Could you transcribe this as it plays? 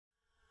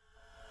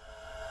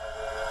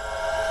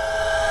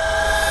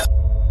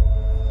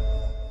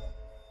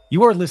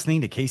You are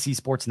listening to KC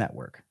Sports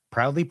Network,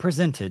 proudly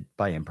presented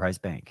by Emprise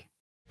Bank.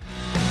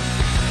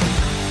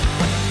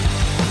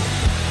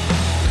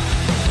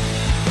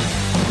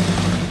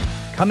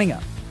 Coming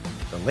up,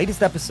 the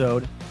latest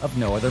episode of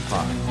No Other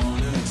Pod.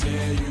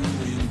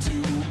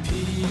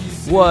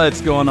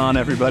 What's going on,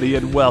 everybody,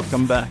 and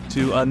welcome back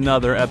to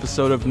another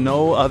episode of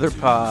No Other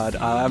Pod.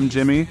 I'm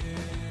Jimmy,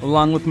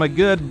 along with my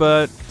good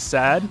but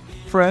sad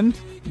friend,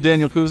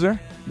 Daniel Kuzer.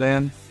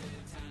 Dan,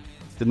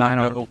 did not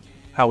know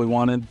how we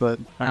wanted, but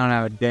I don't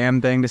have a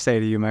damn thing to say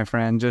to you, my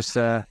friend. Just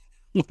what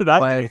did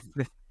I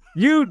say?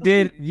 You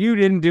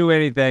didn't do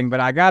anything, but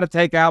I got to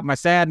take out my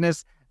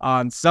sadness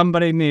on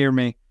somebody near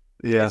me.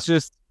 Yeah, it's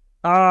just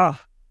I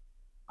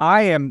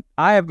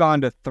have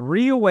gone to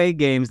 3 away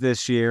games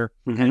this year,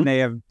 and they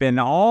have been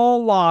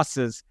all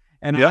losses.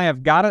 And I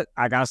gotta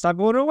stop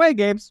going to away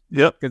games.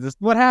 Yep, because this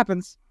is what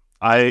happens.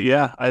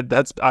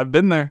 I've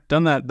been there,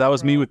 done that. That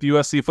was me with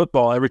USC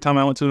football. Every time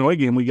I went to an away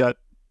game, we got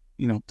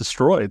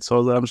destroyed.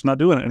 So I'm just not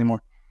doing it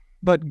anymore.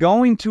 But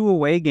going to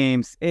away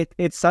games,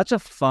 it's such a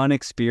fun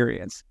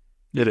experience.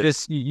 It is.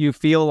 Just you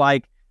feel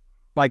like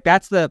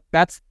that's that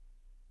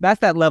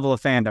level of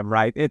fandom,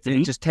 right? It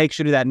just takes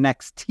you to that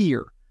next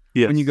tier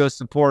when you go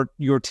support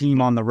your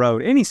team on the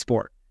road, any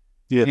sport.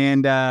 Yeah.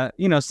 And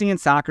seeing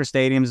soccer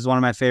stadiums is one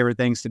of my favorite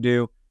things to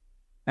do.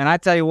 And I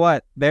tell you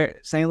what,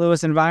 St.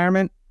 Louis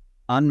environment,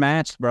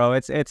 unmatched, bro.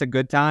 It's a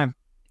good time.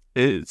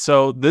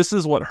 So this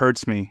is what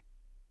hurts me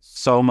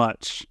so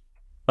much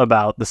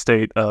about the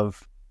state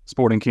of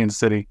Sporting Kansas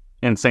City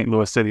and St.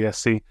 Louis City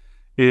SC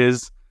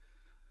is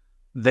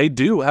they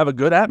do have a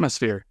good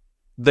atmosphere.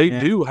 They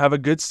do have a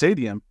good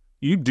stadium.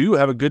 You do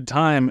have a good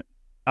time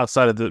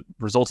outside of the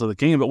results of the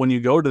game, but when you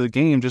go to the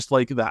game, just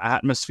like the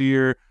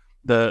atmosphere,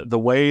 the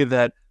way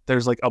that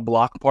there's like a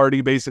block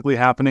party basically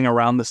happening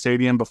around the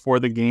stadium before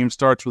the game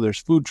starts, where there's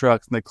food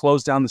trucks and they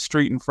close down the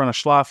street in front of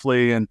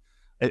Schlafly, and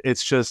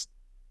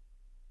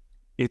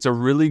it's a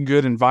really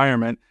good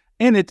environment.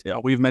 And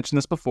we've mentioned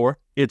this before,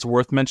 it's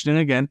worth mentioning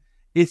again.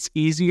 It's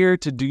easier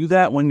to do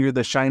that when you're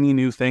the shiny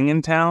new thing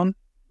in town.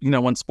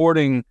 When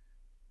Sporting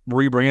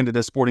rebranded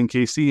as Sporting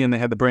KC and they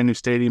had the brand new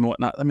stadium and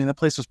whatnot, I mean, that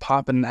place was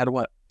popping and had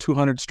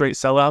 200 straight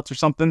sellouts or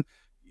something.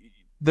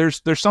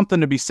 There's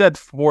something to be said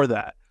for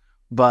that,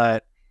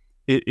 but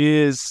it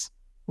is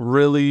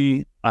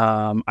really,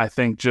 I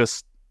think,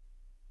 just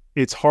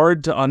it's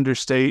hard to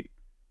understate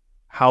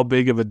how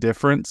big of a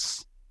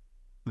difference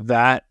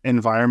that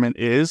environment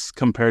is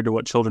compared to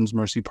what Children's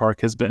Mercy Park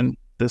has been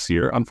this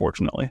year,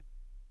 unfortunately.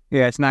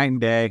 Yeah, it's night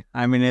and day.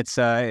 I mean, it's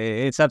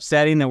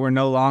upsetting that we're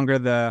no longer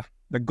the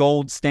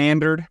gold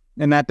standard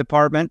in that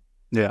department.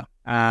 Yeah.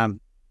 Dude,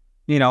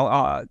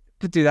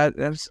 that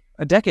was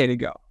a decade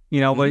ago.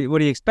 What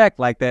do you expect?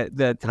 Like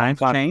the times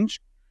change.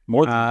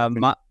 More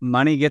than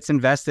money gets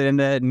invested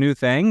into new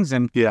things,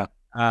 and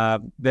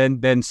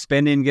then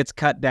spending gets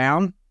cut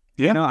down.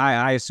 Yeah.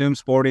 I assume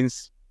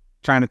Sporting's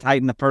trying to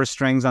tighten the purse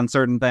strings on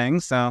certain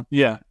things. So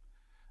yeah,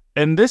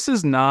 and this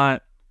is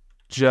not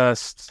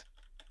just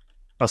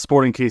a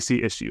Sporting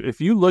KC issue.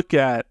 If you look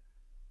at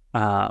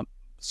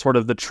sort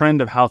of the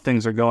trend of how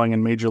things are going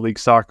in Major League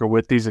Soccer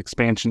with these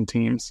expansion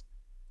teams,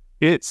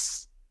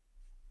 it's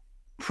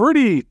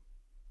pretty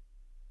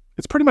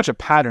much a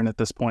pattern at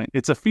this point.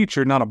 It's a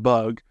feature, not a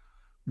bug,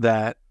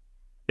 that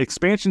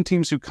expansion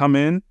teams who come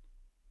in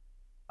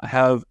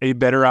have a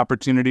better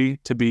opportunity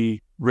to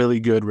be really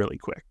good really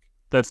quick.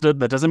 That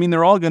doesn't mean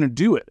they're all going to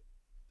do it.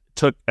 It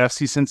took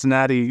FC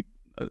Cincinnati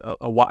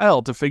a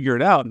while to figure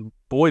it out, and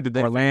boy, did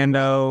they.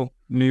 Orlando,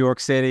 New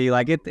York City,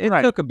 like it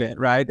took a bit,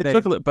 right? It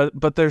took a bit,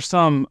 but there's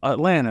some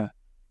Atlanta,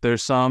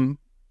 there's some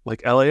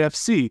like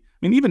LAFC. I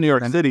mean, even New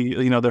York City,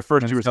 their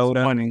first year was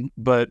disappointing,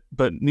 but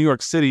New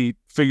York City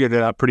figured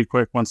it out pretty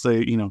quick once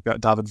they,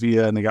 got David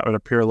Villa and they got rid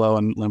of Pirlo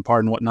and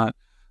Lampard and whatnot.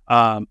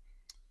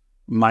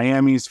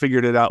 Miami's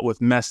figured it out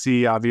with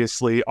Messi,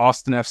 obviously.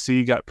 Austin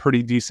FC got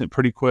pretty decent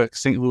pretty quick.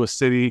 St. Louis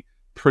City,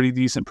 pretty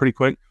decent pretty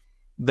quick.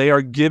 They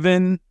are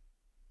given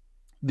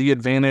the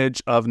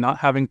advantage of not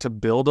having to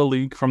build a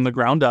league from the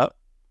ground up.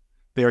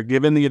 They are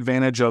given the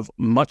advantage of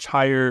much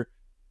higher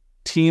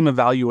team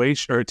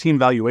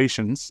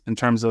valuations in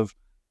terms of,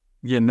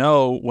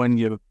 when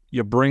you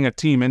bring a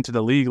team into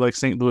the league like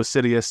St. Louis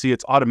City SC,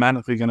 it's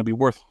automatically going to be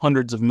worth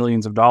hundreds of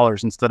millions of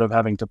dollars instead of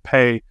having to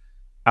pay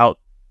out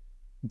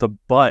the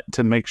butt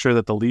to make sure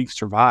that the league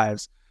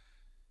survives.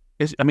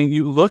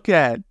 You look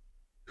at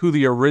who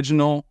the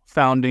original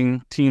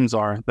founding teams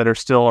are that are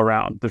still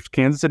around. There's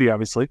Kansas City,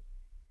 obviously.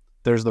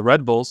 There's the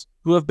Red Bulls,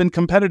 who have been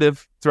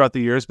competitive throughout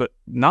the years, but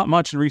not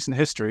much in recent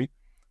history.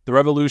 The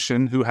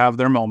Revolution, who have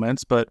their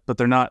moments, but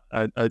they're not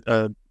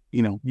a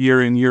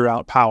year in, year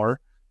out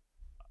power.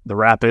 The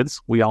Rapids,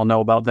 we all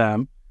know about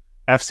them.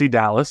 FC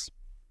Dallas,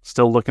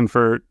 still looking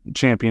for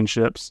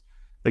championships.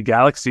 The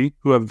Galaxy,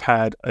 who have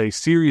had a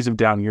series of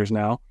down years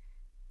now.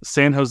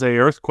 San Jose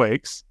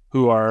Earthquakes,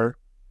 who are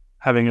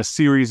having a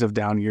series of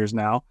down years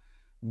now.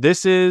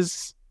 This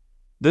is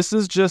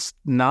just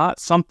not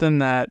something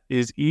that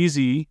is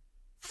easy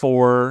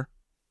for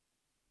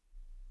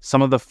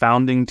some of the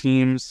founding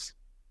teams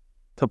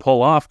to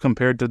pull off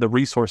compared to the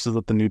resources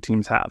that the new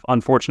teams have,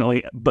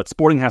 unfortunately. But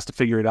Sporting has to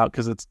figure it out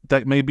because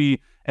that may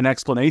be an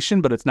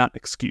explanation, but it's not an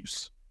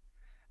excuse.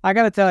 I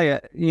got to tell you,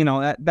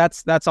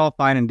 that's all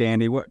fine and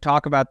dandy.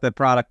 Talk about the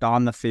product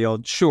on the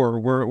field. Sure,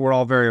 we're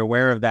all very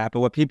aware of that.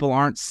 But what people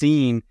aren't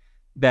seeing,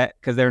 that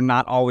because they're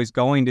not always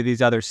going to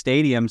these other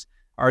stadiums,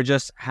 are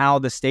just how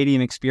the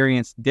stadium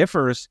experience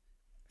differs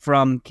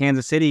from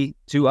Kansas City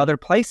to other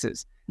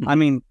places. Mm-hmm. I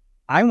mean,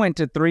 I went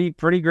to 3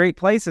 pretty great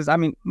places. I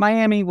mean,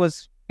 Miami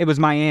was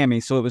Miami,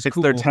 so it was it's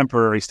cool. Their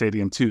temporary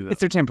stadium too, though. It's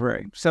their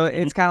temporary. So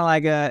it's kind of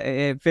like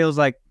it feels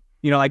like,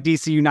 like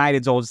DC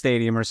United's old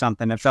stadium or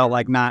something. It felt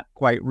like not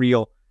quite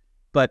real.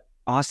 But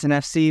Austin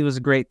FC was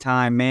a great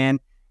time, man.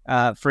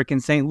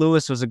 Freaking St.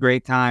 Louis was a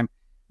great time.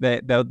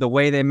 The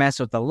way they mess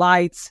with the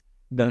lights,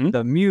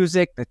 the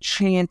music, the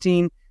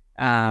chanting,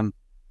 the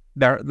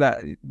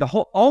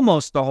whole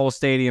almost the whole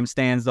stadium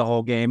stands the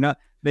whole game. No,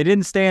 they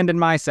didn't stand in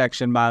my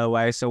section, by the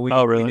way. So we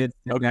did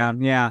sit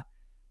down. Yeah,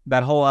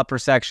 that whole upper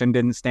section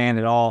didn't stand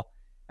at all.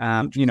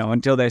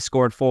 Until they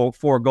scored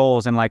 4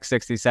 goals in like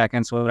 60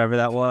 seconds, whatever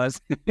that was.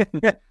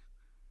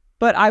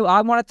 But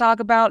I want to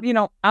talk about,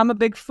 I'm a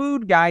big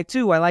food guy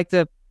too. I like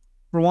to,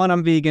 for one,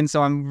 I'm vegan,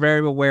 so I'm very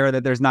aware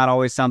that there's not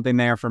always something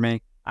there for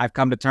me. I've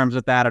come to terms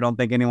with that. I don't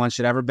think anyone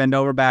should ever bend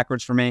over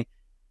backwards for me.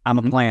 I'm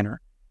a planner.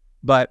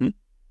 But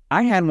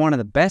I had one of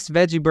the best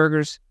veggie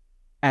burgers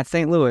at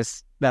St.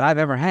 Louis that I've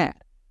ever had.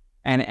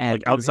 And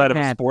like outside of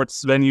a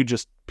sports venue,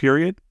 just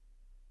period?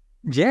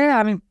 Yeah,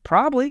 I mean,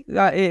 probably.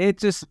 It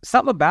just,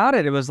 something about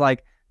it. It was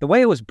like, the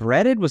way it was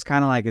breaded was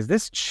kind of like, is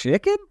this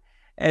chicken?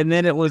 And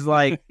then it was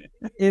like,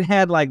 it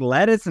had like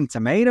lettuce and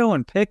tomato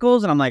and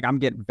pickles. And I'm like, I'm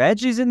getting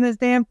veggies in this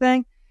damn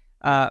thing.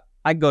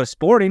 I'd go to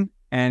Sporting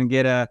and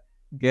get a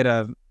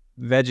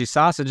veggie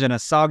sausage and a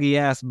soggy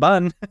ass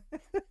bun.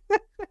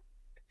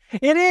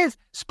 It is.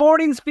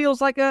 Sporting's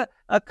feels like a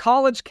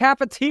college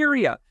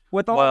cafeteria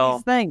with all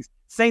these things.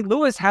 St.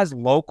 Louis has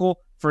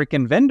local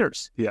freaking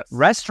vendors. Yes.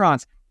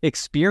 Restaurants.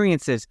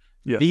 Experiences,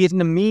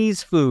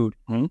 Vietnamese food.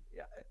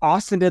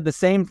 Austin did the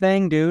same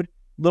thing, dude.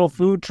 Little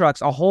food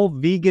trucks, a whole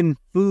vegan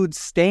food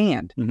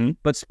stand.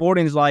 But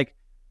Sporting's like,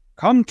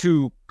 come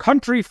to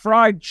Country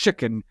Fried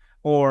Chicken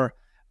or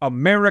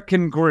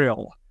American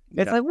Grill.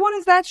 It's like, what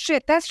is that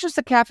shit? That's just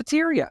a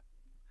cafeteria.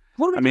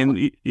 I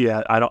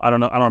don't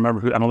know. I don't remember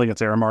who. I don't think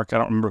it's Aramark. I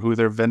don't remember who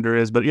their vendor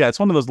is. But yeah, it's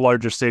one of those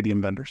larger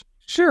stadium vendors.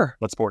 Sure.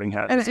 What Sporting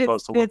has, and as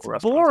opposed to local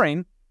restaurants.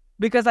 Boring.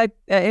 Because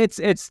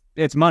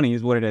it's money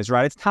is what it is,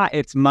 right?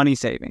 It's money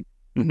saving,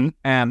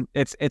 and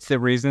it's the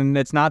reason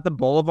it's not the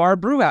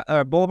Boulevard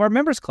Boulevard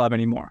Members Club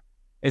anymore.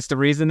 It's the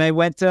reason they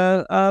went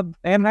to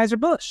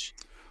Anheuser-Busch.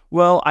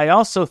 Well, I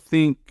also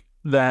think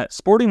that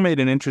Sporting made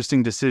an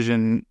interesting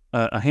decision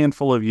a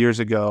handful of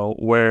years ago,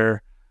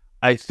 where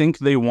I think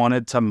they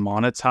wanted to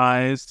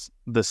monetize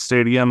the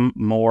stadium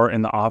more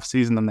in the off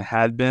season than they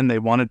had been. They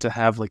wanted to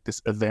have like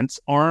this events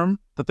arm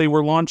that they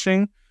were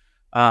launching.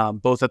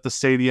 Both at the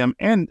stadium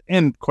and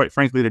quite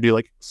frankly to do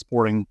like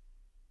sporting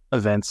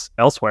events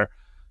elsewhere,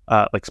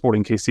 like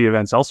Sporting KC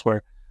events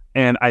elsewhere.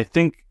 And I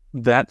think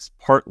that's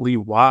partly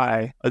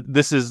why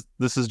this is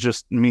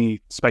just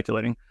me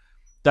speculating.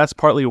 That's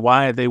partly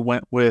why they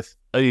went with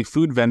a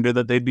food vendor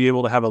that they'd be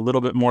able to have a little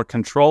bit more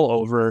control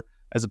over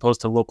as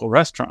opposed to local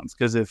restaurants.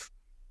 Because if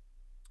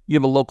you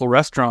have a local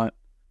restaurant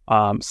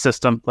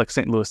system like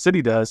St. Louis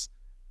City does,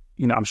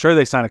 I'm sure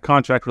they sign a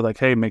contract with like,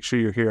 hey, make sure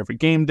you're here every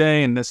game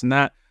day and this and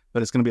that.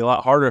 But it's going to be a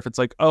lot harder if it's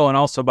like, oh, and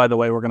also, by the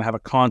way, we're going to have a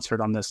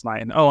concert on this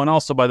night. And oh, and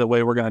also, by the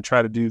way, we're going to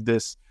try to do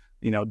this,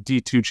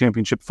 D2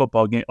 championship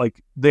football game.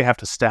 Like, they have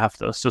to staff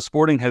those. So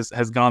Sporting has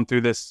gone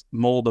through this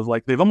mold of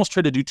like, they've almost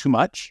tried to do too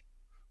much,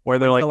 where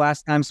they're like, the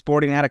last time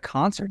Sporting had a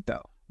concert,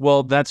 though.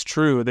 Well, that's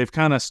true. They've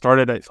kind of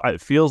started, it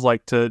feels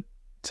like, to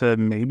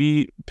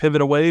maybe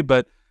pivot away,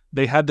 but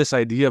they had this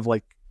idea of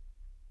like,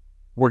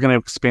 we're going to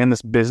expand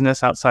this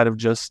business outside of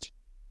just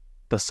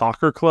the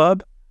soccer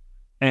club.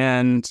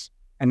 And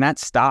that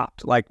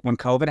stopped. Like when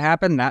COVID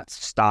happened, that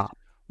stopped.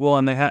 Well,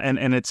 and they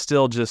and it's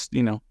still just,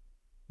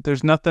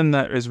 there's nothing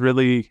that is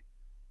really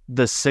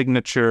the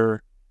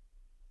signature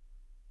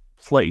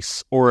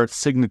place or a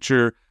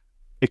signature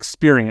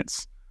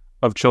experience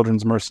of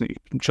Children's Mercy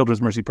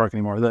Park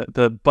anymore.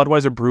 The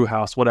Budweiser Brew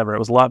House, whatever. It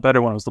was a lot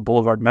better when it was the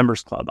Boulevard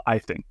Members Club, I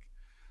think.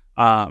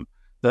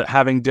 That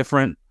having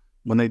different,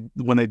 when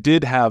they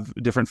did have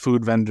different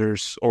food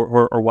vendors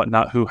or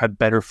whatnot who had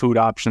better food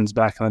options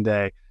back in the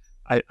day,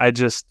 I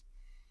just,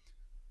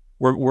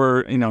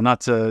 we're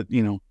not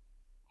to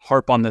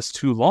harp on this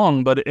too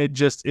long, but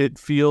it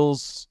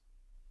feels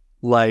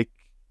like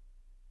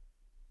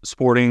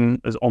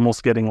Sporting is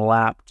almost getting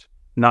lapped,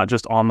 not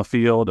just on the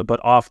field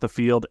but off the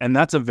field, and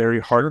that's a very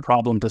hard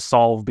problem to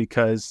solve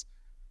because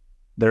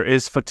there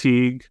is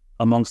fatigue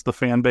amongst the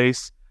fan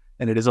base,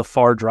 and it is a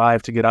far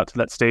drive to get out to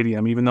that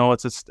stadium. Even though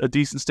it's a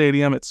decent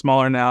stadium, it's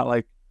smaller now.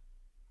 Like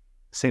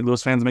St.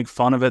 Louis fans make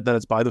fun of it that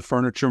it's by the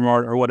Furniture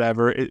Mart or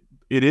whatever.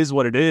 It is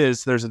what it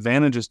is. There's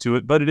advantages to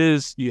it, but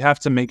you have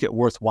to make it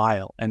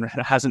worthwhile, and it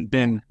hasn't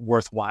been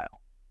worthwhile.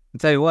 I'll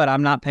tell you what,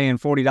 I'm not paying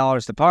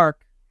 $40 to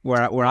park.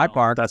 where I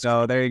park.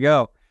 So there you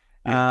go.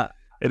 Yeah.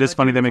 It is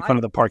funny they make fun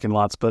of the parking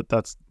lots, but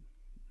that's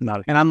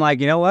not. And I'm like,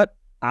 you know what?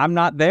 I'm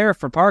not there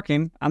for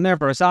parking. I'm there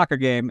for a soccer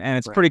game, and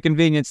it's a pretty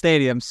convenient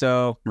stadium.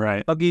 So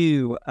fuck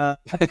you.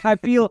 I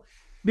feel,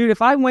 dude,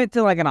 if I went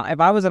to if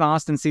I was an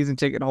Austin season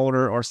ticket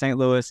holder or St.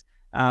 Louis,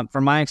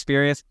 from my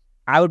experience,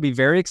 I would be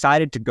very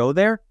excited to go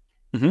there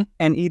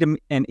and eat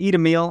a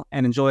meal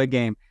and enjoy a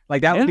game.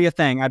 Like that would be a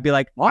thing. I'd be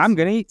like, I'm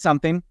gonna eat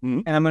something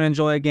and I'm gonna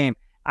enjoy a game.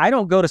 I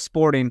don't go to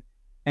Sporting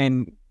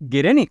and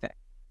get anything.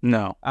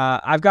 No.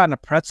 I've gotten a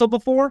pretzel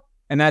before,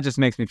 and that just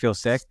makes me feel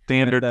sick.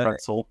 Standard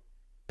pretzel.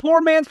 Poor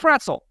man's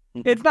pretzel.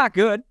 It's not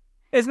good.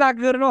 It's not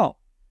good at all.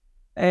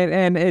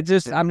 And it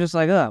just, I'm just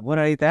like, what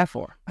did I eat that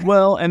for?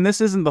 Well, and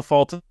this isn't the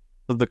fault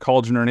of the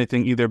Cauldron or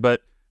anything either,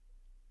 but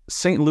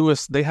St.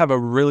 Louis, they have a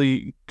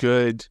really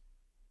good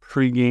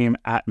pregame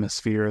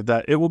atmosphere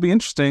that it will be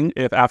interesting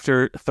if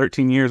after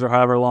 13 years or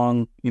however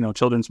long,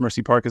 Children's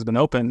Mercy Park has been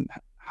open,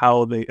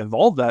 how they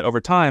evolve that over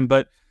time.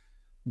 But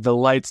the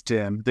lights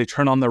dim, they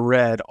turn on the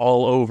red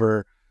all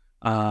over.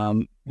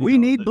 We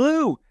need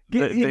blue.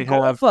 They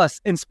have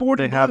us in sport.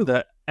 They have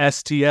the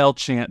STL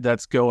chant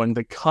that's going.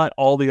 They cut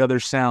all the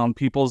other sound.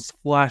 People's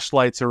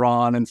flashlights are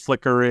on and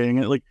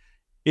flickering.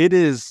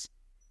 It's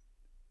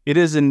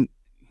an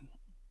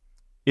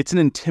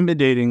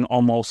intimidating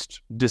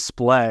almost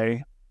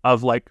display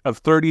of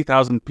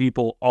 30,000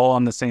 people all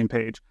on the same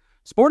page.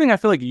 Sporting, I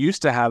feel like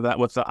used to have that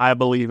with the I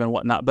Believe and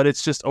whatnot, but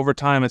it's just over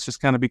time, it's just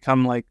kind of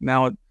become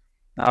now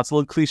it's a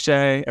little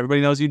cliche.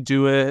 Everybody knows you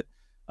do it.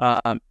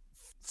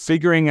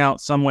 Figuring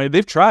out some way.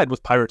 They've tried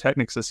with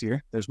pyrotechnics this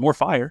year. There's more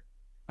fire.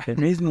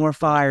 There is more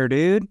fire,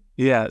 dude.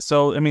 Yeah.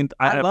 So, I mean,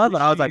 I love it.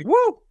 I was like,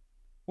 woo!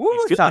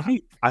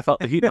 I felt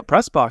the heat in the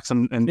press box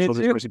in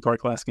Children's Mercy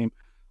Park last game.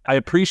 I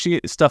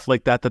appreciate stuff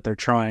like that they're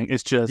trying.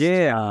 It's just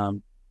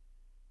the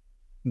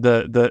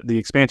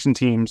expansion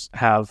teams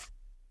have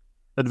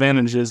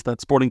advantages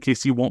that Sporting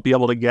KC won't be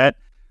able to get,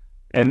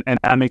 and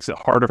that makes it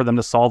harder for them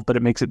to solve, but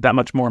it makes it that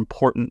much more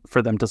important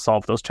for them to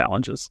solve those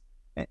challenges.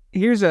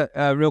 Here's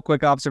a real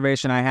quick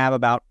observation I have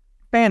about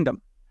fandom.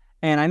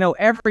 And I know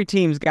every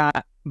team's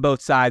got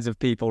both sides of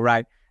people,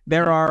 right?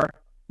 There are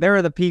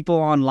the people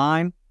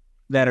online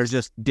that are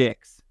just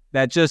dicks.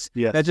 That just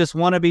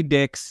want to be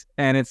dicks,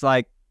 and it's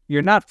like,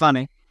 you're not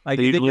funny. Like,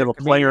 they usually have a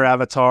player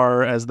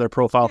avatar as their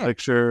profile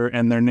picture,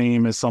 and their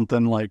name is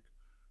something like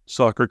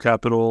Soccer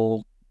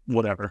Capital,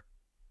 whatever.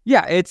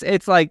 Yeah,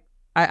 it's like,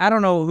 I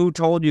don't know who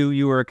told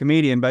you were a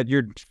comedian, but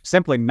you're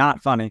simply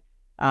not funny.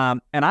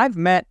 And I've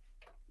met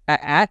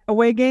at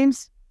away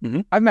games,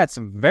 I've met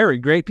some very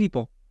great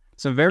people,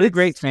 some very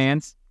great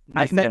fans.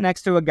 I sat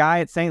next to a guy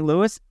at St.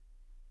 Louis.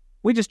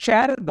 We just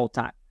chatted the whole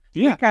time.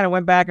 Yeah, we kind of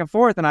went back and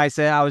forth, and I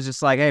was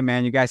just like, "Hey,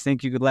 man, you guys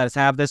think you could let us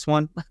have this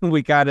one?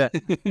 we kind of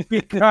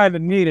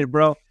need it,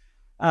 bro."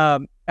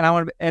 And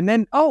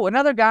then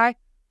another guy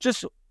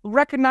just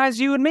recognized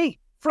you and me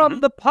from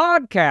the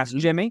podcast,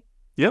 Jimmy.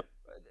 Yep.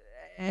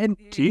 And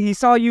he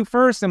saw you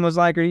first and was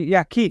like,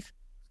 "Yeah, Keith,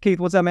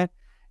 what's up, man?"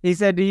 He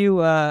said to you,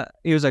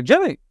 he was like,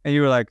 "Jimmy," and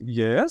you were like,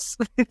 "Yes,"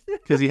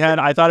 because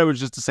I thought it was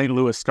just a St.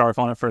 Louis scarf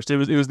on it first. It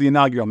was the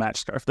inaugural match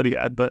scarf that he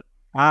had, but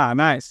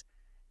nice.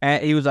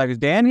 And he was like, "Is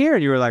Dan here?"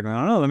 And you were like, "I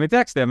don't know. Let me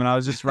text him." And I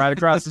was just right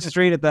across the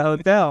street at the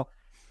hotel.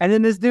 And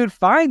then this dude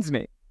finds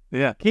me.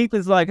 Yeah. Keith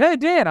is like, "Hey,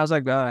 Dan." I was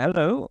like,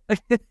 "Hello."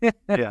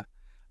 Yeah.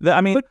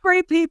 But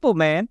great people,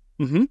 man.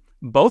 Mm-hmm.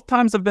 Both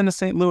times I've been to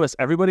St. Louis,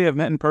 everybody I've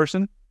met in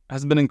person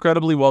has been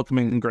incredibly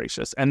welcoming and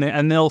gracious. And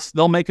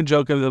they'll make a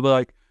joke of it. They'll be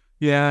like,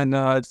 "Yeah,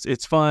 no,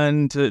 it's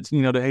fun to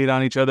hate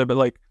on each other,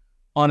 but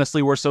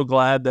honestly, we're so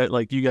glad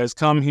that you guys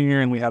come here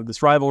and we have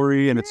this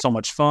rivalry and it's so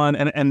much fun."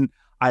 And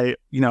I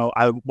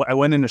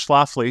went into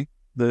Schlafly,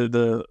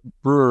 the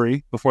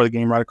brewery before the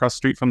game right across the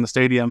street from the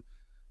stadium,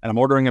 and I'm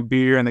ordering a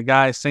beer, and the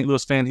guy, St.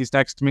 Louis fan, he's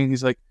next to me, and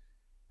he's like,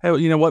 "Hey,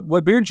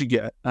 what beer did you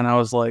get?" And I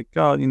was like,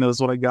 "Oh, this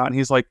is what I got." And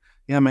he's like,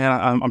 "Yeah, man,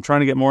 I'm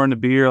trying to get more into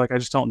beer. I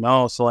just don't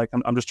know. So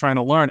I'm just trying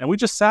to learn." And we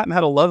just sat and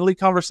had a lovely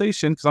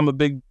conversation because I'm a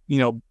big,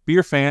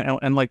 beer fan,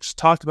 and just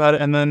talked about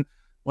it. And then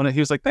when he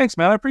was like, "Thanks,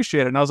 man, I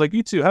appreciate it." And I was like,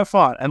 "You too, have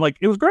fun." And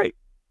it was great.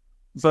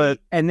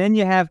 And then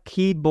you have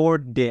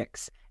keyboard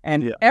dicks.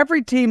 And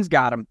every team's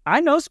got them. I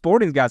know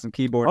Sporting's got some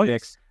keyboard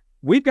dicks.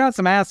 We've got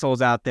some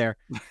assholes out there.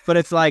 But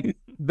it's like,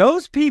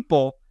 those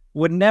people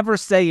would never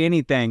say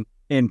anything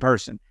in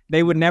person.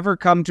 They would never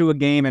come to a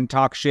game and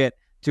talk shit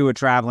to a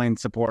traveling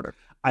supporter.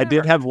 I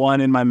did have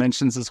one in my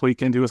mentions this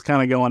weekend who was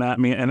kind of going at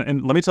me.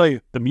 And let me tell you,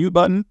 the mute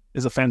button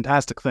is a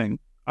fantastic thing.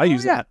 I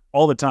use that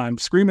all the time.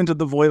 Scream into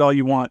the void all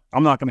you want.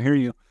 I'm not going to hear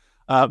you.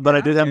 But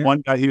I did have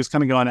one guy, he was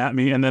kind of going at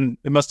me. And then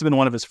it must have been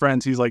one of his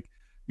friends. He's like,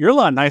 "You're a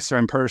lot nicer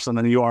in person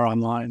than you are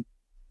online."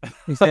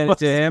 He said it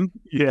to him?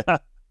 Yeah.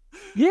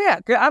 Yeah.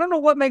 I don't know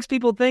what makes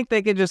people think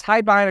they can just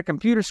hide behind a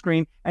computer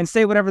screen and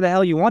say whatever the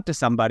hell you want to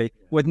somebody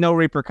with no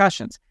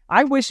repercussions.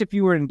 I wish if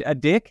you were a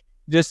dick,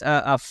 just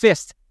a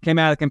fist came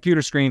out of the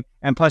computer screen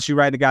and punched you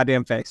right in the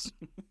goddamn face.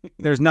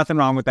 There's nothing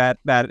wrong with that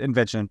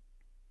invention.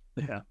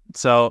 Yeah.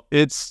 So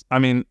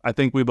I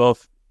think we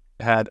both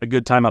had a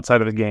good time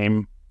outside of the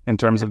game. in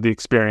terms of the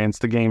experience.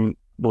 The game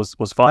was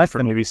fun Less for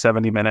than- maybe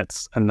 70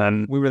 minutes, and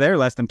then We were there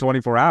less than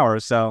 24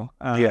 hours, so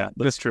yeah,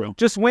 that's true.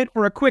 just went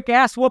for a quick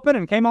ass whooping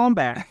and came on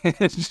back.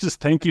 Just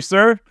thank you,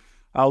 sir.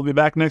 I'll be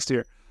back next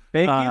year.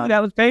 Thank you.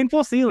 That was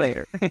painful. See you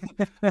later.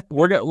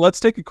 Let's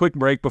take a quick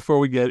break before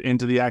we get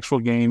into the actual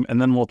game,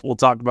 and then we'll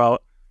talk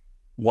about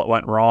what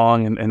went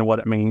wrong and what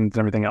it means and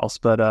everything else.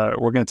 But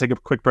we're going to take a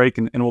quick break,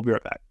 and we'll be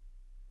right back.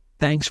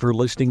 Thanks for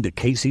listening to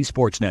KC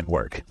Sports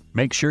Network.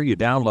 Make sure you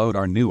download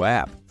our new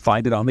app.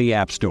 Find it on the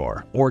App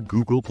Store or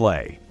Google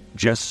Play.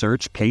 Just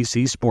search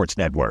KC Sports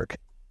Network.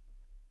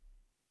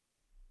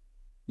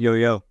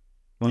 Yo.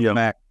 Welcome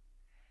back.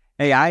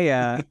 Hey,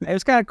 it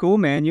was kind of cool,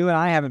 man. You and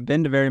I haven't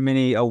been to very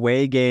many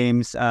away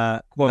games. No,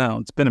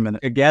 it's been a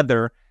minute.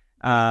 Together.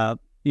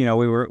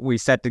 We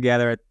sat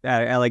together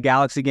at LA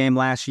Galaxy game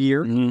last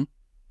year, Mm-hmm.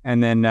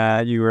 and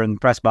then you were in the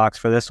press box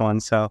for this one.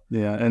 So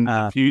Yeah, and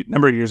a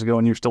number of years ago,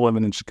 when you were still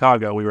living in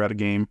Chicago, we were at a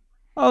game.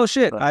 oh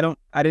shit, But-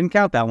 I didn't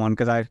count that one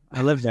because I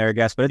lived there, I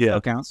guess, but it Yeah.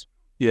 still counts.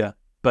 Yeah,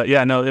 but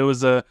yeah, no, it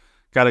was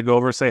got to go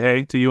over, say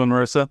hey to you and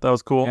Marissa. That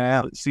was cool.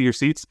 Yeah. See your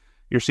seats.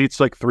 Your seats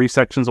like 3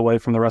 sections away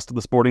from the rest of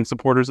the Sporting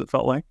supporters. It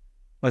felt like.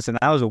 Listen,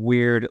 that was a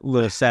weird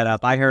little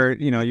setup. I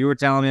heard, you were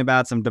telling me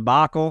about some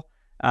debacle.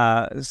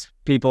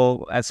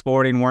 People at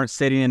Sporting weren't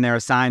sitting in their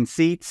assigned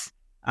seats.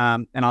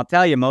 And I'll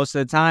tell you, most of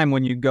the time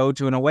when you go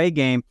to an away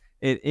game,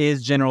 it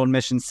is general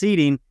admission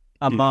seating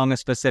among a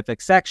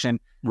specific section.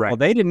 Right. Well,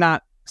 they did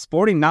not,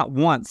 Sporting, not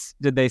once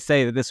did they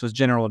say that this was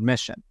general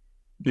admission.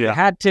 You Yeah.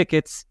 had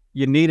tickets,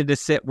 you needed to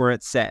sit where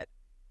it said.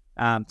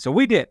 So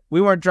we did. We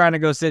weren't trying to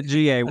go sit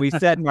GA. We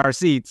sat in our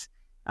seats.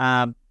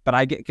 But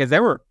I get, because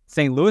there were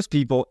St. Louis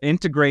people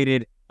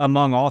integrated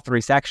among all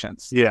 3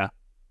 sections. Yeah.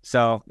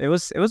 So it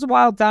was a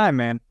wild time,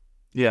 man.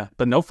 Yeah.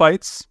 But no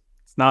fights.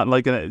 It's not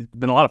like it's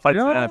been a lot of fights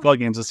in Yeah. NFL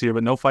games this year,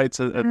 but no fights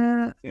at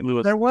St.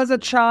 Louis. There was a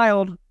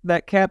child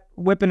that kept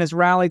whipping his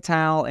rally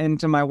towel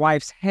into my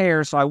wife's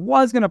hair, so I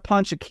was going to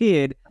punch a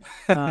kid.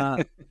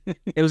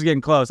 It was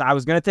getting close. I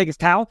was going to take his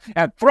towel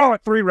and throw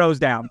it 3 rows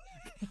down.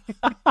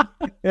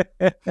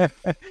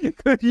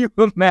 Could you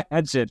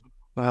imagine?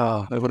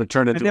 Oh, that would have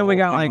turned into. And then we a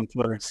got whole thing like,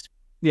 on Twitter.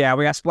 yeah,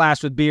 we got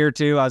splashed with beer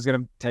too. I was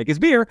going to take his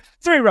beer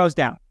 3 rows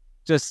down.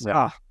 Just,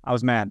 Yeah. I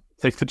was mad.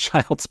 Take the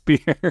child's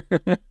beer.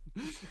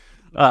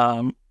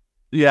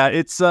 Yeah,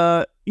 it's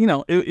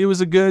it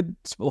was a good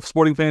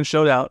Sporting fan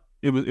showdown.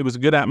 It was a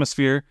good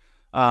atmosphere.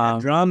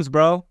 Drums,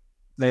 bro.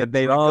 They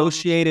drums.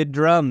 negotiated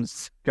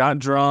drums. Got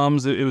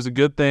drums. It was a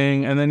good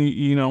thing. And then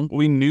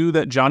we knew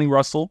that Johnny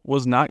Russell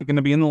was not going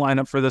to be in the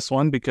lineup for this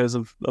one because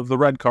of the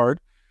red card.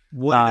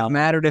 Wouldn't have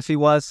mattered if he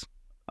was.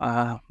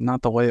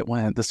 Not the way it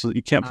went. This was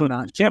you can't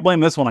not- blame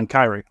this one on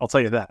Kyrie. I'll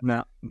tell you that.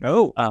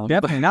 No, Um,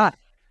 definitely not.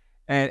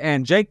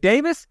 And Jake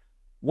Davis,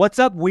 what's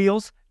up,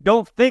 Wheels?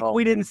 Don't think Oh,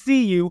 we didn't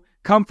see you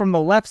come from the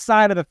left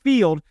side of the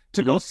field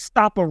to go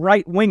stop a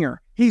right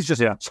winger. He's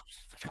just, Yeah.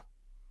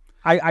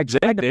 I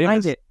Jake tried to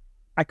find Davis. it.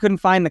 I couldn't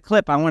find the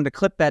clip. I wanted to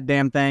clip that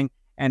damn thing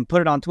and put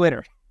it on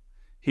Twitter.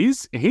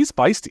 He's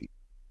feisty.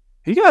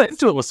 He got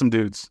into it with some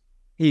dudes.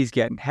 He's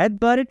getting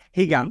headbutted.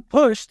 He got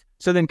pushed.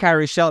 So then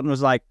Kyrie Shelton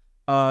was like,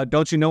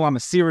 don't you know I'm a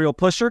serial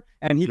pusher?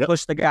 And he Yep.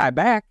 pushed the guy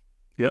back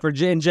Yep. for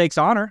in Jake's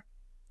honor.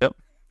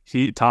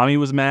 Tommy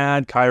was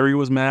mad. Kyrie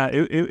was mad.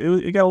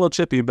 It got a little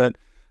chippy, but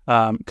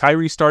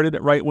Kyrie started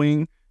at right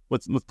wing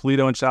with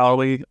Polito and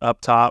Shallowy up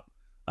top.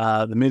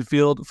 The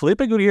midfield, Felipe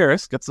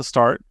Gutierrez gets the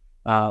start.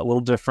 A little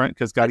different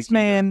because This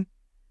man,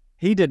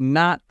 he did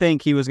not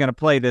think he was going to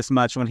play this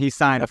much when he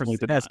signed Definitely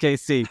for did not.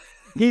 SKC.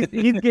 He's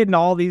getting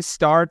all these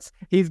starts.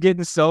 He's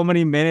getting so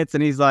many minutes,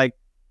 and he's like,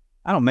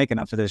 I don't make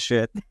enough for this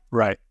shit.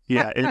 Right.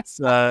 Yeah. It's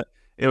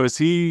it was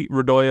he,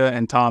 Radoya,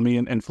 and Tommy,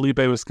 and Felipe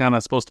was kind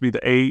of supposed to be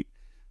the 8.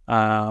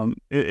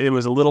 It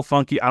was a little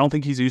funky. I don't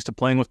think he's used to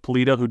playing with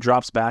Polito, who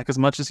drops back as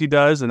much as he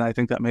does, and I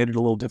think that made it a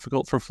little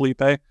difficult for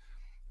Felipe.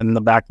 And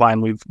the back line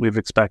we've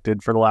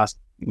expected for the last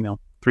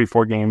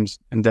 3-4 games,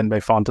 and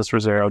Denbe, Fontes,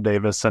 Rosario,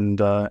 Davis, and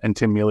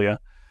Tim Melia.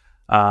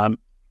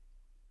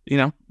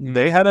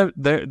 They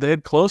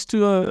had close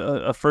to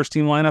a first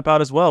team lineup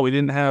out as well. We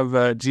didn't have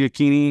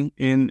Giacchini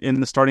in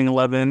the starting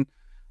 11,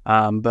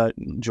 but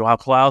Joao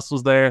Klaus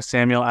was there.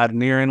 Samuel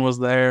Adeniran was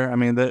there. I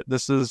mean,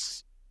 this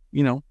is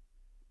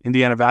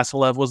Indiana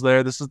Vasilev was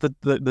there. This is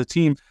the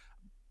team.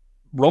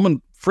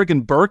 Roman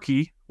friggin'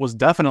 Berkey was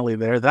definitely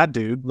there. That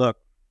dude. Look,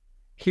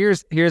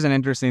 here's an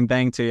interesting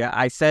thing to you.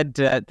 I said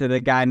to the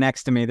guy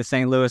next to me, the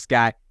St. Louis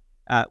guy,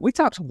 we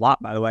talked a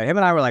lot, by the way. Him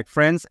and I were like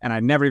friends, and I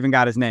never even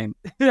got his name.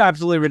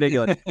 Absolutely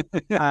ridiculous.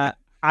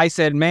 I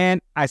said,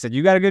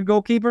 you got a good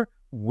goalkeeper?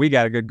 We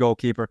got a good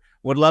goalkeeper.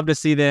 Would love to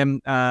see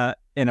them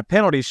in a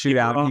penalty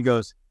shootout.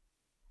 And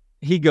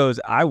he goes,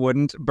 I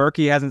wouldn't.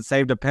 Berkey hasn't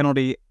saved a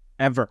penalty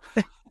ever.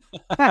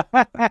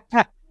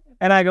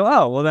 And I go,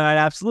 oh, well, then I'd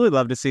absolutely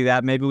love to see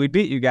that. Maybe we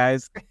beat you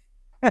guys.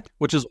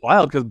 Which is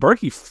wild because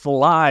Berkey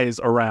flies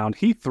around.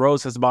 He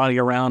throws his body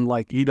around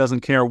like he doesn't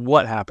care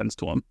what happens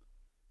to him.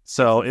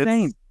 So it's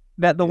insane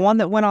that the one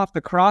that went off the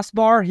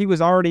crossbar, he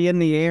was already in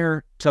the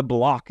air to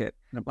block it.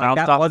 Like,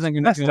 that wasn't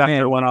going to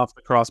after it went off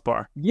the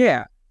crossbar.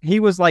 Yeah. he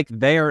was like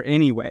there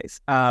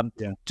anyways.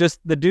 Just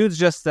the dude's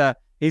just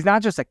he's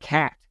not just a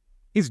cat.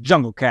 He's a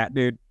jungle cat,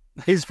 dude.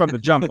 He's from the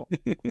jungle.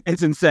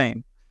 It's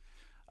insane.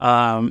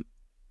 I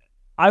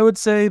would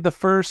say the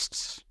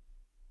first,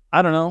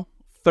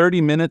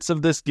 30 minutes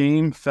of this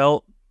game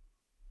felt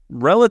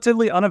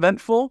relatively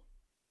uneventful.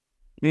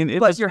 I mean,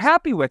 but you're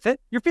happy with it.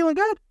 You're feeling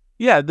good.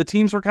 Yeah, the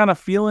teams were kind of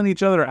feeling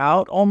each other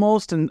out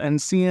almost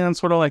and seeing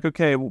sort of like,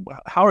 okay,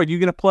 how are you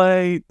going to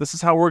play? This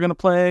is how we're going to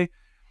play.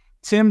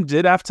 Tim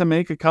did have to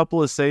make a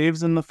couple of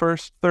saves in the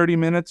first 30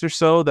 minutes or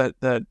so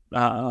that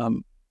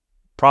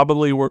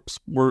probably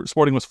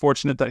Sporting was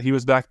fortunate that he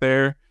was back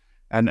there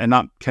and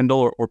not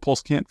Kendall or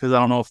Pulskant, because I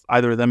don't know if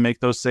either of them make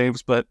those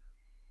saves. But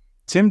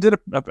Tim did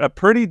a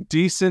pretty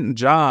decent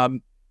job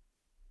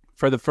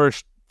for the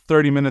first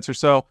 30 minutes or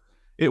so.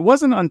 It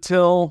wasn't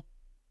until,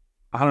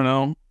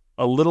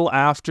 a little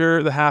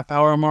after the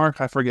half-hour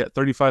mark, I forget,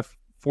 35,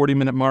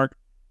 40-minute mark,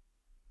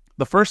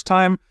 the first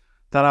time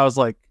that I was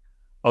like,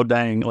 oh,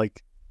 dang,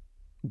 like,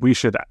 we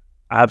should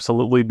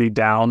absolutely be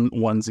down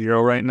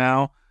 1-0 right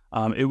now.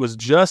 It was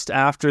just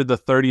after the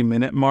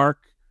 30-minute mark,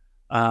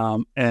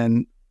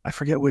 and I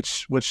forget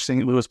which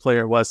St. Louis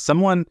player it was.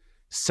 Someone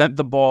sent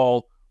the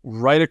ball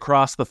right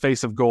across the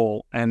face of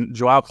goal, and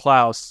Joao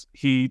Klaus,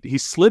 he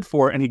slid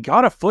for it, and he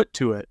got a foot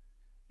to it,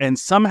 and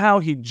somehow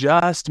he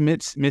just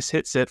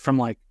mishits it from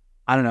like,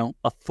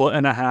 a foot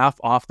and a half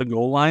off the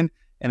goal line,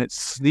 and it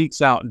sneaks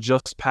out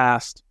just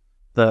past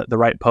the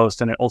right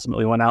post, and it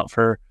ultimately went out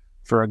for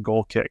a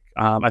goal kick.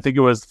 I think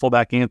it was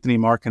fullback Anthony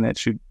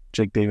Markinich who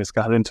Jake Davis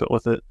got into it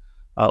with it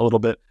a little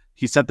bit.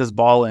 He sent this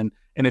ball in,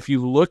 and if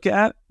you look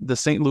at the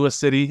St. Louis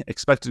City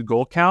expected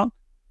goal count,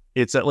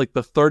 it's at like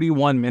the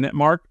 31-minute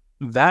mark.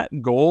 That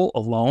goal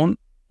alone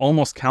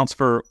almost counts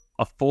for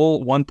a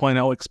full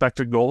 1.0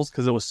 expected goals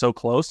because it was so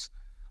close.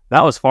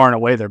 That was far and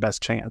away their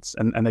best chance,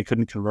 and they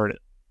couldn't convert it.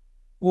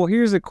 Well,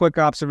 here's a quick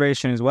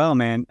observation as well,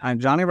 man.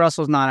 Johnny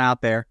Russell's not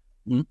out there,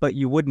 but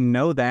you wouldn't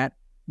know that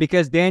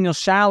because Daniel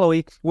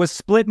Shalhoub was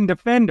splitting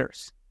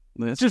defenders.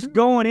 That's just true.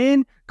 going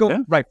in,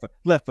 right foot,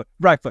 left foot,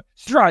 right foot,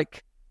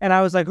 strike. And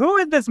I was like, who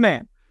is this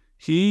man?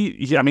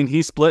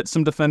 He split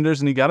some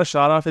defenders and he got a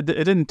shot off. It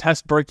didn't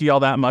test Berkey all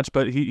that much,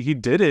 but he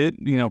did it,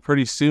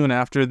 pretty soon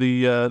after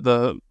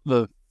the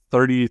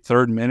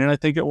 33rd minute, I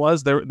think it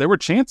was. There were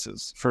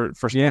chances for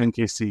Sporting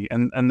KC,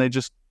 and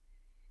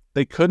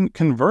they couldn't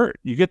convert.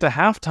 You get to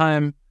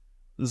halftime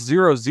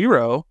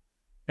 0-0,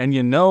 and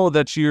you know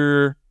that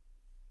you're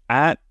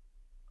at,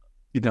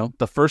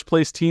 the first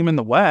place team in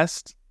the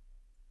West.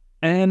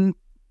 And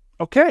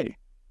okay,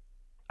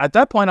 at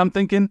that point, I'm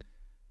thinking,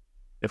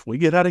 if we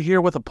get out of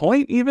here with a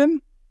point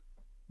even,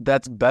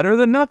 that's better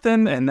than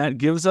nothing, and that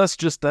gives us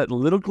just that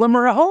little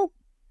glimmer of hope.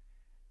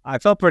 I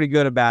felt pretty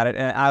good about it.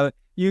 And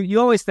you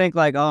always think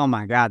like, oh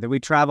my God, did we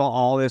travel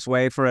all this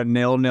way for a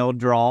 0-0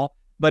 draw?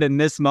 But in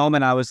this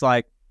moment, I was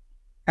like,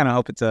 kind of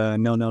hope it's a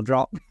 0-0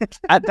 draw.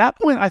 At that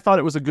point, I thought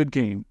it was a good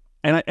game,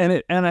 and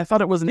I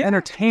thought it was an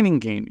entertaining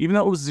game, even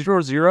though it was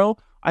 0-0.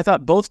 I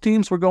thought both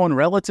teams were going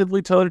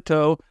relatively toe to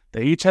toe.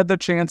 They each had their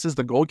chances.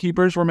 The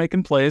goalkeepers were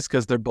making plays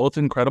because they're both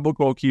incredible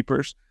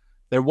goalkeepers.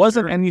 There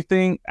wasn't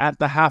anything at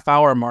the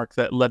half-hour mark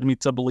that led me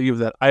to believe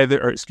that at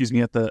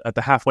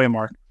the halfway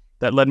mark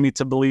that led me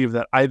to believe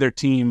that either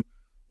team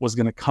was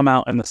going to come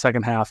out in the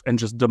second half and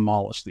just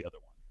demolish the other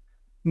one.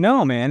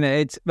 No,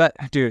 man. But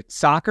dude,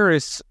 soccer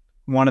is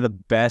one of the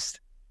best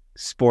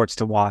sports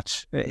to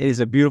watch. It is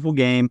a beautiful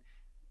game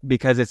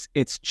because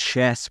it's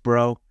chess,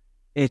 bro.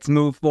 It's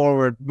move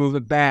forward, move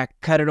it back,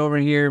 cut it over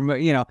here.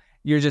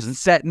 You're just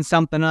setting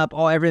something up,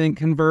 everything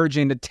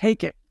converging to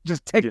take it.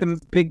 Just take the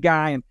big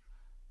guy. And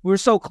we're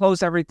so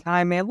close every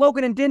time, man.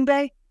 Logan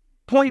Ndimbe,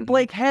 point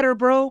blank header,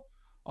 bro.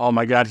 Oh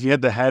my God, he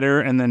had the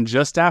header, and then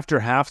just after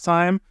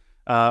halftime,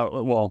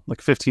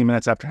 like 15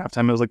 minutes after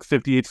halftime, it was like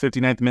 58th,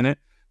 59th minute,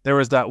 there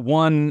was that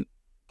one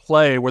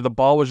play where the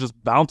ball was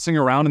just bouncing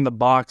around in the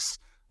box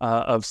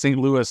of St.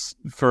 Louis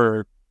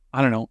for,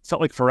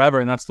 felt like forever,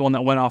 and that's the one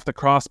that went off the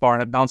crossbar,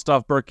 and it bounced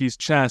off Berkey's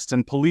chest,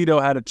 and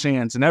Polito had a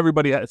chance, and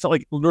it felt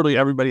like literally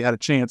everybody had a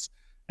chance,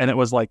 and it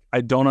was like,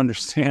 I don't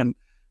understand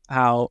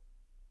how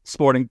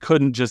Sporting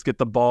couldn't just get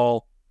the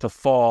ball to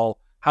fall.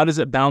 How does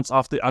it bounce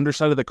off the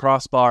underside of the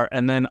crossbar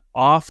and then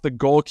off the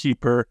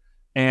goalkeeper,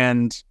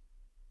 and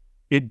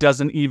it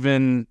doesn't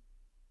even,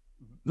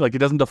 it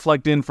doesn't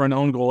deflect in for an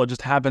own goal. It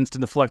just happens to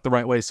deflect the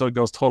right way, so it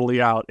goes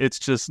totally out. It's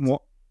just...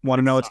 Want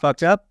to know what's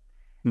fucked up?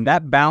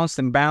 That bounced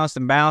and bounced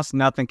and bounced,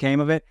 nothing came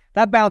of it.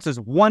 That bounces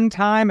one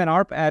time at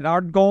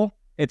our goal,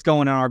 it's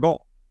going in our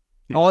goal.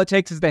 Yeah. All it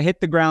takes is to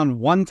hit the ground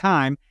one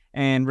time,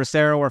 and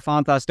Rosero or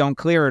Fontas don't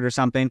clear it or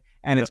something,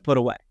 and it's put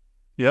away.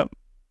 Yep.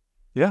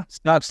 Yeah.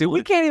 Sucks, dude.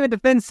 We can't even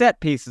defend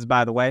set pieces,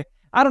 by the way.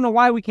 I don't know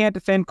why we can't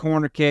defend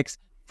corner kicks,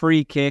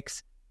 free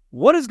kicks.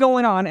 What is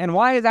going on, and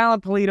why is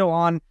Alan Polito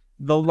on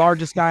the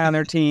largest guy on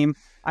their team?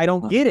 I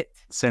don't get it.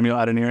 Samuel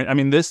Adeniran. I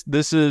mean, this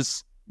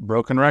is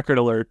broken record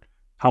alert.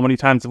 How many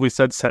times have we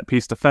said set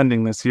piece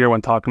defending this year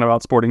when talking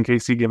about Sporting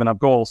KC giving up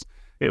goals?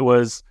 It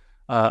was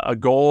a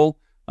goal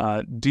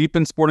deep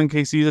in Sporting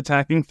KC's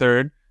attacking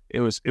third.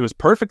 It was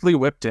perfectly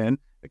whipped in.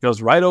 It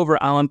goes right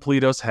over Alan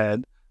Polito's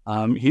head.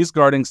 He's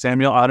guarding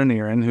Samuel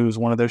Adeniran, who's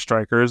one of their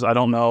strikers. I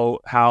don't know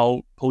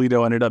how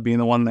Polito ended up being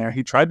the one there.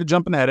 He tried to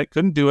jump and head it,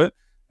 couldn't do it.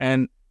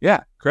 And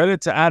yeah,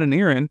 credit to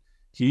Adeniran.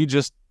 He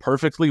just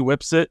perfectly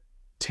whips it.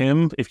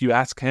 Tim, if you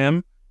ask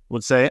him,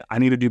 would say, I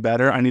need to do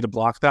better. I need to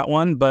block that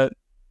one. But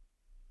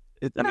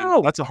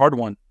that's a hard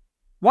one.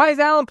 Why is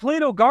Alan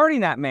Polito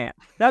guarding that man?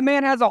 That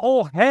man has a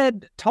whole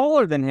head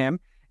taller than him.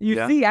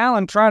 You see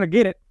Alan trying to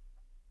get it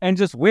and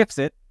just whips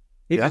it.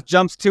 He just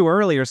jumps too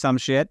early or some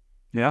shit.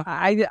 Yeah.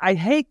 I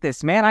hate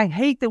this, man. I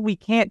hate that we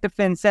can't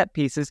defend set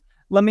pieces.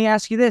 Let me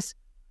ask you this.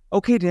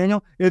 Okay,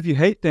 Daniel, if you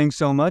hate things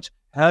so much,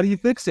 how do you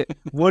fix it?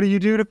 What do you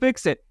do to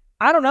fix it?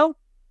 I don't know.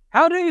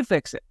 How do you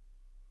fix it?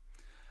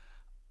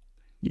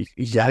 You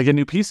got to get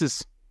new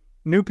pieces.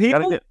 New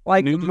people?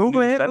 Move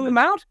them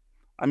out?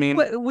 I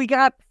mean, we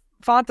got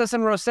Fontas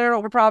and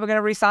Rosero. We're probably going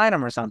to re-sign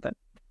them or something.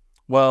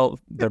 Well,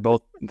 they're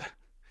both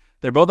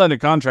under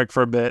contract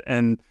for a bit,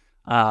 and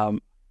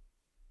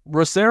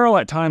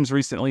Rosero at times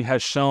recently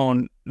has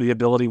shown the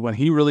ability when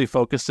he really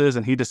focuses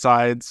and he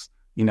decides,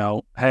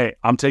 hey,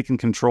 I'm taking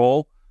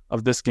control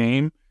of this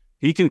game.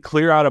 He can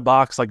clear out a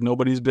box like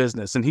nobody's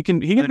business, and he can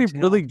be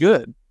really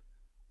good.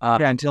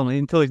 Until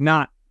he's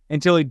not.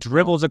 Until he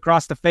dribbles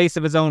across the face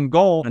of his own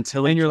goal.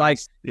 You're like,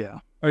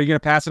 are you going to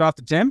pass it off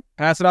to Tim?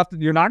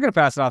 You're not going to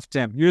pass it off to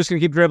Tim. You're just going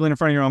to keep dribbling in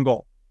front of your own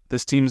goal.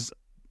 This team's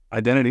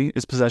identity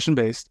is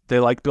possession-based. They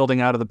like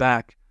building out of the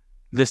back.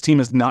 This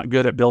team is not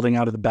good at building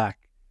out of the back.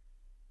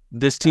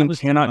 This team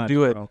cannot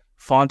do it. Bro.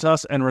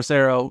 Fontas and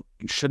Rosero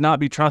should not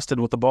be trusted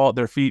with the ball at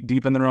their feet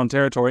deep in their own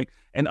territory.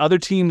 And other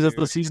teams, as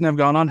the season have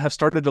gone on, have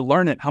started to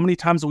learn it. How many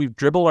times have we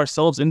dribbled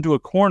ourselves into a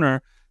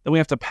corner, then we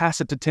have to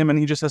pass it to Tim and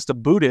he just has to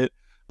boot it.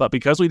 But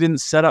because we didn't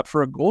set up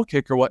for a goal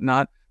kick or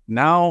whatnot,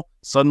 now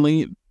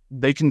suddenly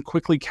they can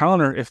quickly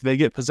counter if they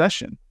get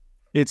possession.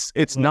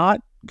 It's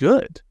not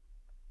good.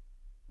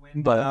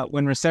 When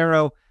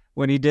Rosero,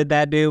 when he did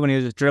that, when he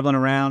was just dribbling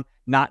around,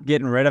 not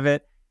getting rid of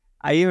it,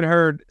 I even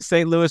heard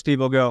St. Louis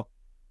people go,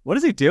 what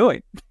is he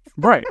doing?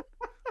 Right.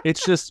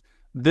 It's just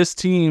this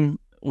team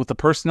with the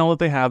personnel that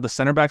they have, the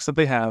center backs that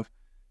they have,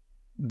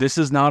 this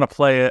is not a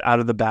play out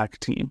of the back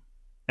team.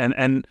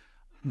 And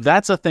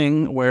that's a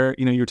thing where,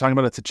 you're talking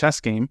about it's a chess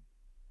game.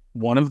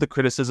 One of the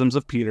criticisms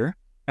of Peter,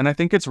 and I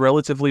think it's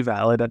relatively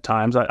valid at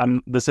times.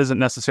 This isn't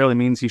necessarily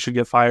means he should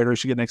get fired or he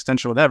should get an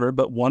extension or whatever,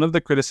 but one of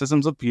the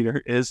criticisms of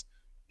Peter is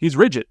he's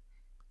rigid.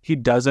 He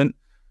doesn't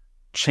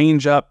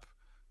change up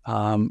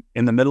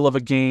in the middle of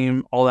a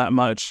game all that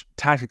much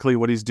tactically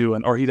what he's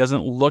doing, or he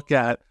doesn't look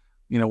at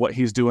what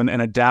he's doing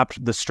and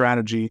adapt the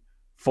strategy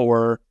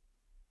for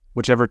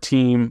whichever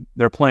team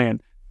they're playing.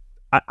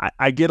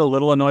 I get a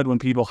little annoyed when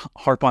people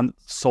harp on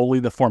solely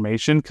the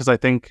formation, because I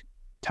think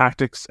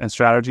tactics and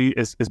strategy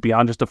is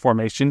beyond just a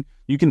formation.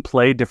 You can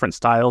play different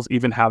styles,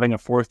 even having a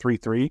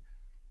 4-3-3,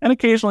 and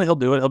occasionally he'll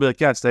do it. He'll be like,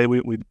 today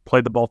we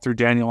played the ball through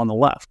Daniel on the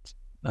left.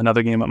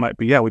 Another game it might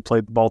be, we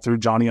played the ball through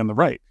Johnny on the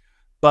right.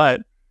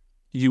 But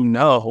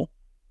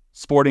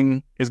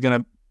Sporting is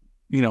going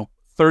to,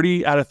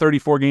 30 out of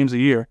 34 games a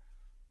year,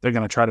 they're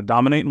going to try to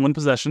dominate and win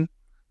possession.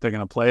 They're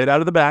going to play it out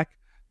of the back.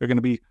 They're going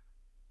to be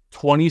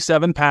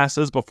 27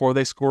 passes before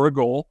they score a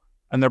goal,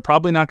 and they're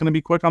probably not going to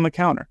be quick on the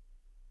counter.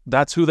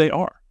 That's who they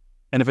are.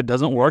 And if it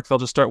doesn't work, they'll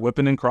just start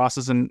whipping in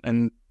crosses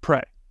and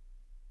pray.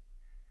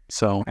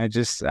 So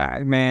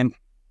man,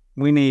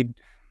 we need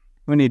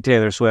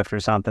Taylor Swift or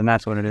something.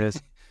 That's what it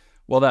is.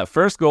 Well, that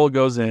first goal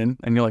goes in,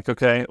 and you're like,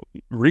 okay,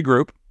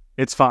 regroup.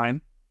 It's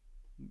fine.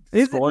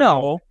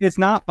 It's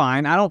not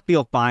fine. I don't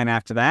feel fine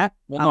after that.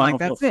 Well, I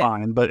don't feel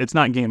fine, but it's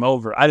not game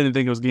over. I didn't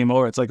think it was game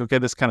over. It's like, okay,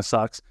 this kind of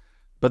sucks.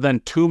 But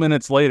then 2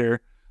 minutes later,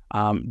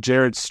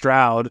 Jared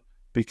Stroud,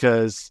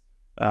 because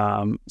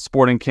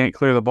Sporting can't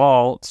clear the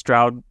ball,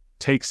 Stroud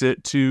takes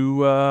it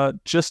to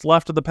just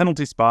left of the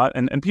penalty spot.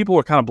 And people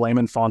were kind of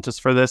blaming Fontas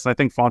for this. And I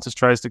think Fontas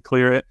tries to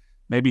clear it.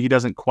 Maybe he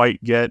doesn't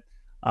quite get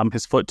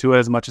his foot to it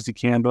as much as he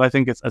can. But I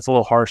think it's a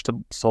little harsh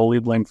to solely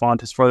blame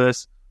Fontas for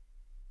this.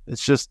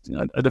 It's just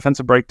a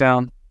defensive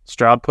breakdown.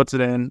 Stroud puts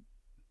it in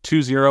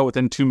 2-0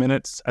 within 2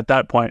 minutes. At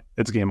that point,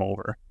 it's game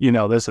over.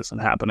 This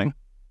isn't happening.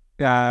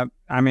 And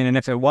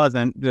if it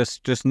wasn't,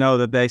 just know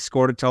that they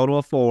scored a total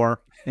of 4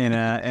 in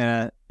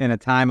a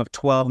time of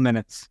 12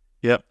 minutes.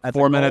 Yep, That's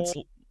 4 minutes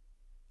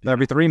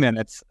every 3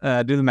 minutes.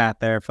 Do the math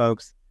there,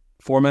 folks.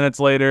 4 minutes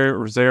later,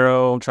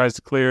 Rosero tries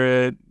to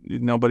clear it.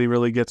 Nobody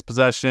really gets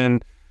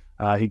possession.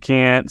 He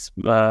can't.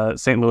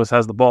 St. Louis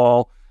has the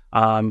ball.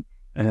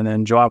 And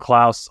then Joao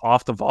Klaus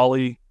off the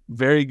volley.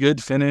 Very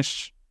good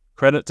finish.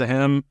 Credit to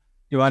him.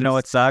 You want to know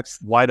what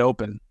sucks? Wide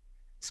open.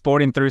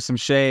 Sporting threw some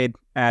shade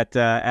at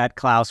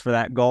Klaus for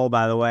that goal,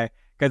 by the way,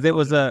 because it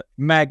was a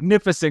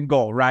magnificent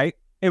goal, right?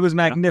 It was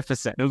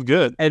magnificent. It was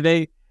good. And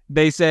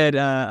they said,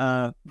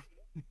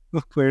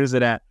 where is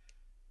it at?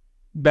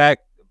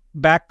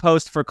 Back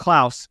post for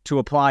Klaus to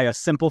apply a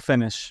simple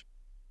finish.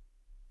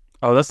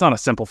 Oh, that's not a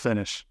simple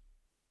finish.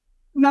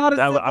 Not a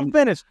simple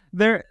finish.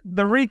 The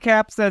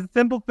recap says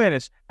simple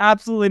finish.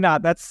 Absolutely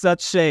not. That's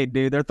such shade,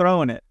 dude. They're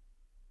throwing it.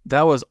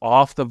 That was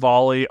off the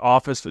volley,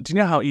 off his foot. Do you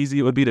know how easy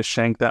it would be to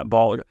shank that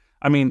ball?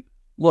 I mean,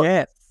 look,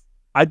 Yes.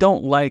 I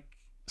don't like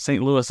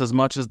St. Louis as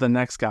much as the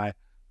next guy,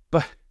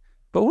 but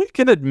we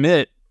can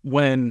admit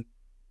when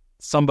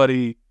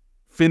somebody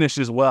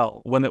finishes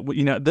well, when it,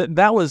 you know,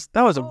 that was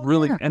a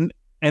really, yeah.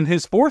 and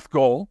his fourth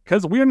goal,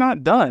 because we're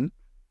not done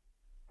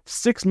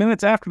 6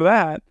 minutes after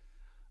that.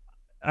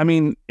 I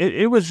mean,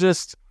 it was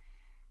just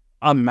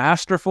a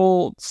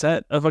masterful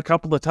set of a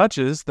couple of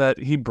touches that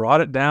he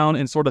brought it down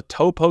and sort of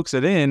toe pokes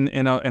it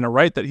in a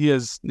right that he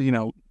has, you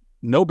know,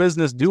 no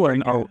business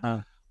doing,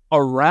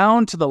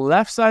 around to the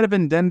left side of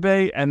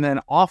Ndembe and then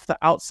off the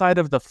outside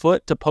of the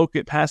foot to poke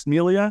it past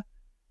Melia.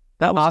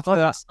 That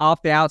was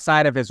off the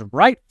outside of his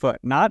right foot,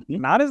 not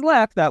his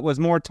left. That was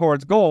more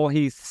towards goal.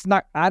 He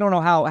snuck. I don't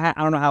know how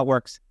it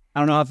works. I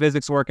don't know how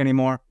physics work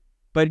anymore.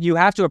 But you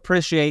have to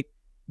appreciate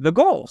the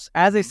goals.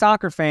 As a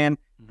soccer fan,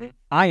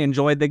 I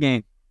enjoyed the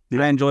game.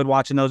 Yeah. I enjoyed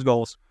watching those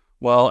goals.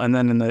 Well, and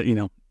then in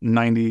the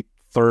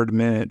 93rd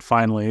minute,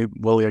 finally,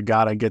 Willie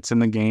Agata gets in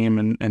the game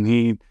and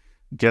he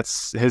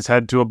gets his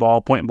head to a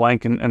ball point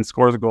blank and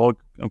scores a goal.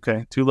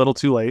 Okay, too little,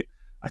 too late.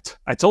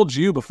 I told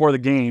you before the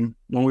game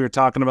when we were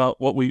talking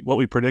about what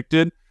we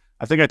predicted.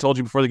 I think I told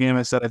you before the game.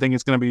 I said I think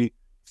it's going to be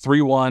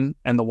 3-1,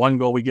 and the one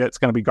goal we get is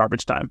going to be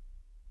garbage time.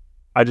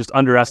 I just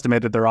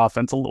underestimated their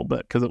offense a little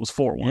bit because it was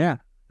 4-1. Yeah,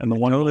 and the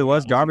one totally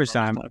was garbage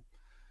time.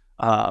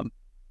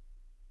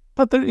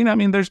 But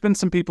there, there's been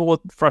some people with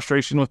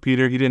frustration with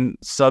Peter. He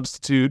didn't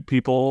substitute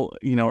people,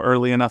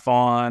 early enough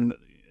on.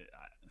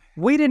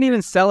 We didn't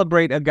even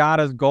celebrate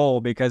Agata's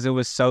goal because it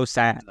was so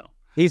sad. No.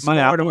 He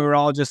scored and we were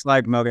all just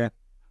like, okay.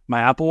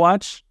 My Apple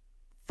Watch,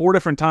 4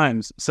 different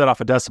times set off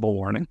a decibel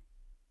warning.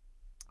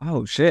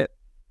 Oh, shit.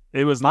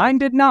 It was Mine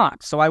did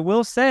not. So I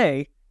will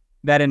say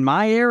that in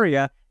my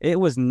area, it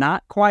was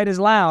not quite as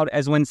loud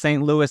as when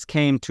St. Louis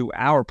came to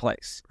our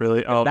place.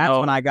 Really? Oh, that's no.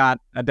 when I got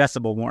a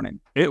decibel warning.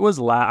 It was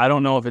loud. I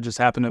don't know if it just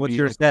happened to What's be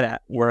yours set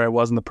at? where I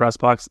was in the press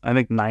box. I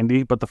think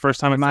 90, but the first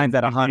time mine's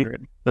at 90,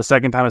 100. The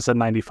second time it said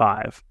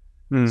 95.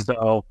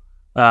 So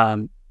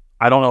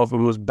I don't know if it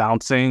was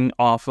bouncing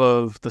off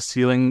of the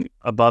ceiling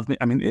above me.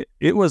 I mean,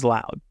 it was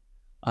loud.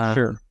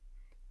 Sure.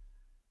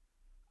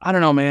 I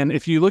don't know, man.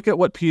 If you look at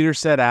what Peter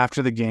said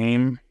after the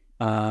game,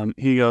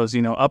 he goes,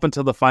 up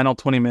until the final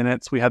 20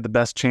 minutes, we had the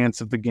best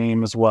chance of the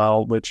game as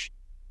well, which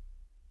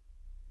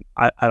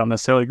I don't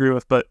necessarily agree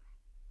with, but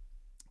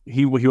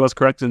he was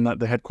correct in that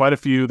they had quite a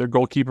few. Their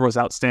goalkeeper was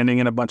outstanding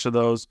in a bunch of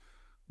those.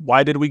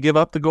 Why did we give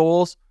up the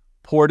goals?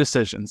 Poor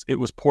decisions. It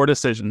was poor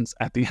decisions.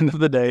 At the end of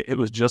the day, it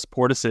was just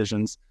poor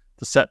decisions.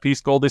 The set piece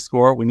goal they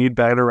score, we need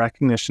better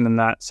recognition in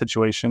that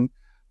situation.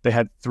 They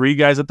had 3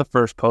 guys at the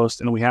first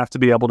post, and we have to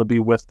be able to be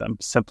with them.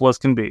 Simple as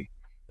can be.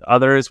 The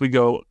other is we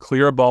go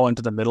clear a ball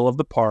into the middle of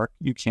the park.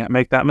 You can't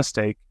make that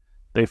mistake.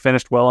 They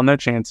finished well on their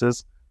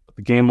chances. But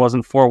the game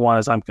wasn't 4-1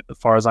 as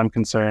far as I'm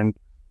concerned,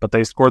 but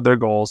they scored their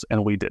goals,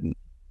 and we didn't.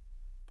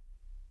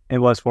 It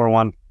was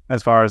 4-1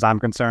 as far as I'm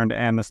concerned,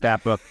 and the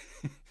stat book.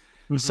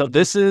 So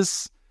this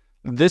is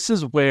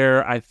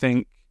where I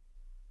think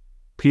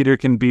Peter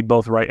can be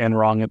both right and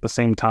wrong at the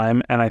same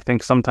time. And I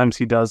think sometimes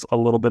he does a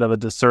little bit of a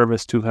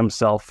disservice to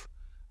himself,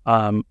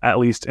 at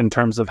least in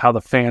terms of how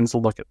the fans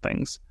look at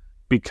things.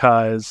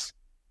 Because,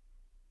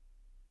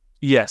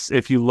 yes,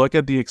 if you look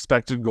at the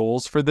expected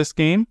goals for this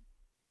game,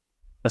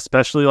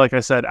 especially, like I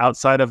said,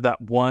 outside of that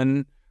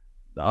one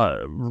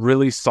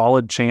really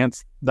solid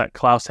chance that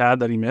Klaus had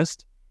that he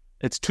missed,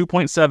 it's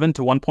 2.7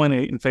 to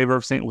 1.8 in favor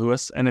of St.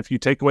 Louis. And if you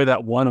take away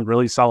that one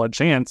really solid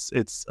chance,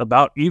 it's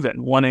about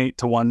even, 1.8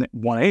 to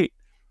 1.8.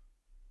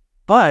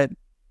 But,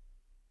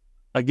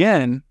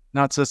 again,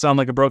 not to sound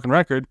like a broken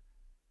record,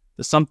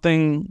 does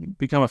something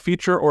become a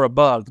feature or a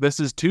bug? This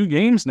is 2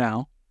 games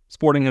now.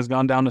 Sporting has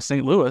gone down to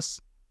St.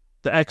 Louis.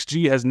 The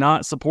XG has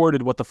not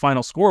supported what the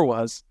final score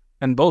was.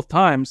 And both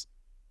times,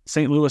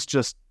 St. Louis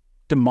just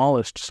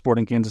demolished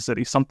Sporting Kansas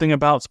City. Something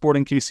about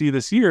Sporting KC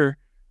this year,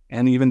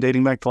 and even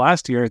dating back to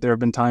last year, there have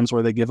been times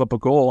where they give up a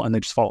goal and they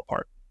just fall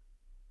apart.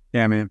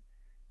 Yeah, man.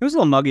 It was a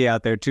little muggy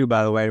out there, too,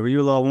 by the way. Were you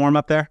a little warm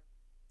up there?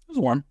 It was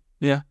warm.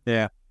 Yeah.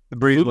 Yeah. The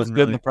breeze Food was wasn't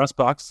good really... in the press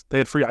box. They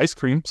had free ice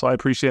cream, so I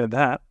appreciated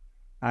that.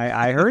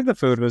 I heard the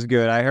food was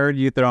good. I heard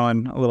you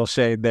throwing a little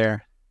shade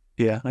there.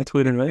 Yeah, I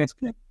tweeted it. It's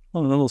good. A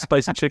little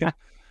spicy chicken.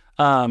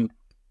 I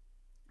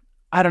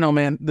don't know,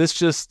 man. This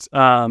just...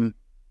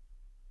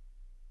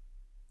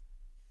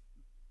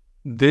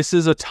 this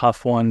is a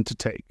tough one to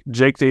take.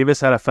 Jake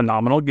Davis had a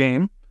phenomenal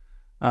game.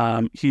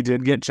 He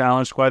did get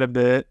challenged quite a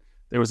bit.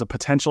 There was a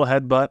potential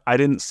headbutt. I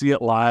didn't see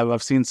it live.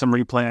 I've seen some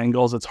replay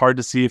angles. It's hard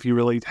to see if he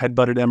really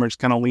headbutted him or just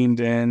kind of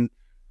leaned in.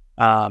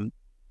 I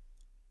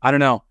don't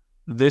know.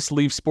 This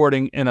leaves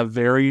Sporting in a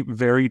very,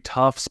 very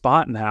tough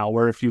spot now,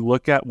 where if you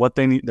look at what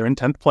they need, they're in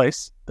 10th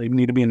place. They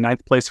need to be in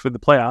 9th place for the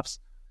playoffs.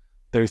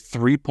 They're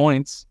 3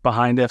 points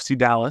behind FC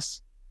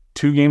Dallas.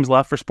 2 games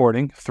left for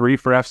Sporting, 3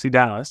 for FC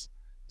Dallas.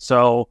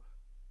 So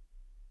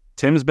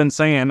Tim's been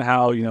saying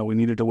how, we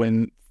needed to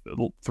win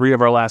 3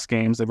 of our last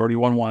games. They've already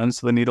won 1,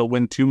 so they need to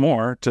win 2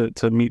 more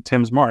to meet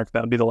Tim's mark.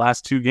 That would be the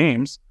last 2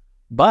 games.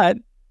 But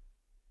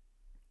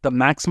the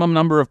maximum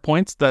number of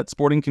points that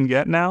Sporting can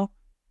get now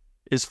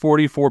is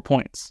 44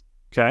 points.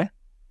 Okay.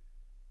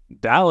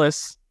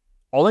 Dallas,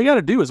 all they got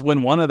to do is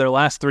win one of their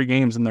last 3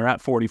 games and they're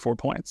at 44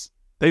 points.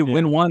 They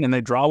win one and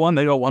they draw one,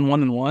 they go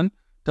 1-1-1.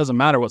 Doesn't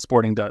matter what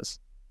Sporting does.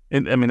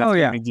 That's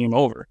gonna be game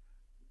over.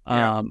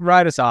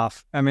 Write us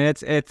off. I mean,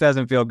 it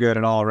doesn't feel good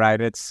at all, right?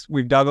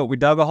 We dug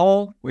a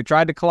hole, we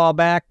tried to claw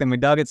back, then we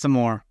dug it some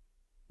more.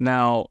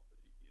 Now,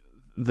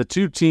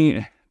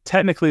 the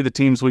technically the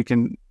teams we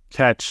can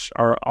catch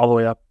are all the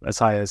way up as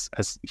high as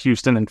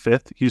Houston in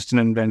 5th. Houston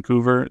and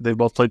Vancouver, they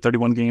both played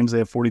 31 games. They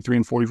have 43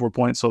 and 44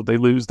 points, so if they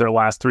lose their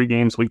last 3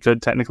 games, we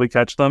could technically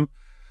catch them.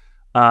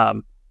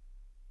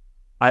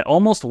 I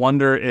almost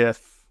wonder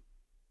if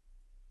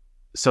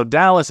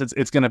Dallas,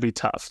 it's going to be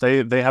tough.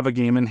 They have a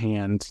game in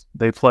hand.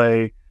 They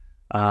play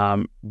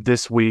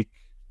this week,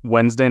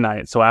 Wednesday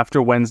night. So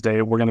after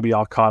Wednesday, we're going to be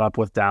all caught up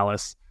with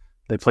Dallas.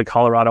 They play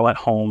Colorado at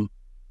home.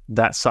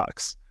 That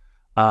sucks.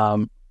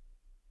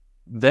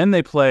 Then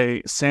they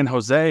play San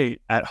Jose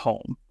at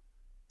home.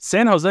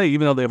 San Jose,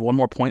 even though they have 1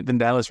 more point than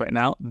Dallas right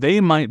now,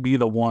 they might be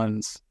the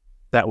ones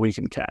that we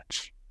can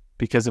catch.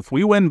 Because if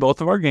we win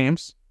both of our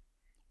games,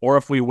 or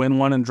if we win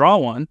one and draw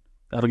one,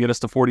 that'll get us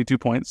to 42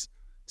 points.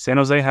 San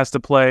Jose has to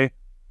play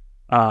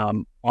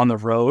on the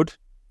road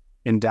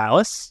in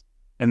Dallas,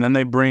 and then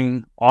they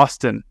bring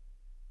Austin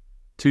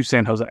to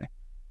San Jose.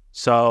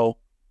 So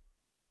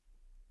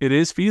it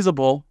is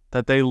feasible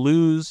that they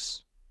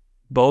lose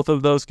both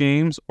of those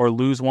games or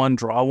lose one,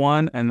 draw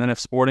one, and then if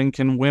Sporting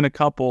can win a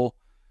couple,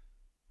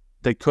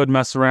 they could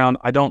mess around.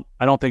 I don't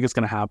think it's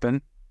going to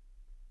happen.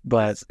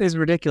 But it's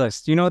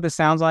ridiculous. Do you know what this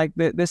sounds like?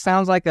 This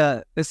sounds like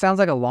a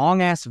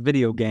long ass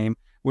video game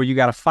where you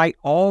got to fight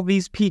all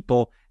these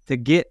people to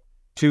get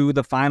to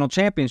the final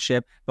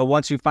championship. But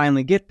once you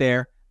finally get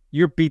there,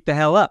 you're beat the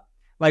hell up.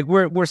 Like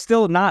we're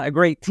still not a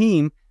great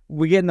team.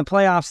 We get in the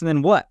playoffs and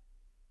then what?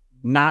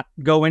 Not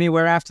go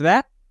anywhere after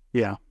that?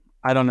 Yeah.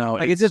 I don't know.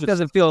 Like it just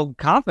doesn't feel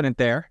confident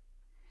there.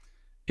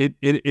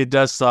 It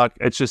does suck.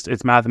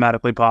 It's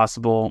mathematically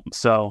possible.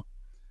 So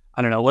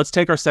I don't know. Let's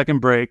take our second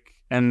break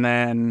and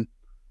then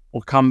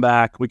we'll come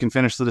back. We can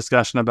finish the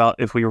discussion about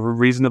if we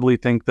reasonably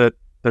think that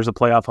there's a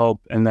playoff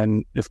hope, and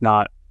then if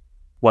not,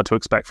 what to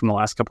expect from the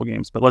last couple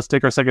games. But let's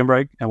take our second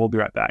break, and we'll be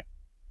right back.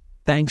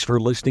 Thanks for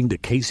listening to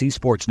KC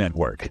Sports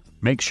Network.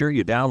 Make sure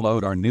you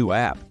download our new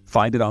app.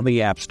 Find it on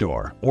the App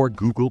Store or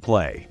Google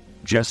Play.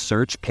 Just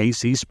search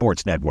KC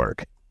Sports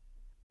Network.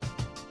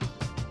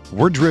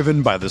 We're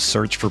driven by the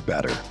search for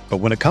better. But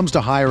when it comes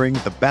to hiring,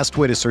 the best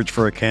way to search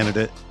for a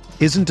candidate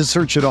isn't to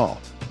search at all.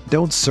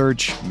 Don't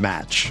search,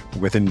 match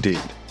with Indeed.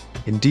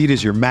 Indeed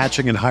is your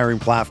matching and hiring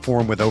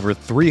platform with over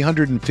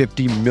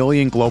 350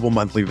 million global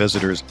monthly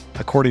visitors,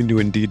 according to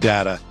Indeed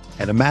data,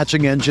 and a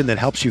matching engine that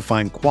helps you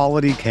find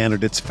quality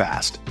candidates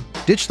fast.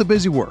 Ditch the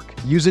busy work.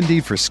 Use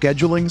Indeed for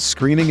scheduling,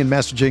 screening, and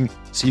messaging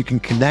so you can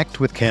connect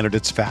with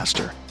candidates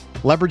faster.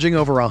 Leveraging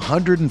over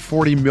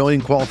 140 million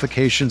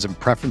qualifications and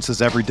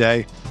preferences every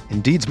day,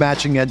 Indeed's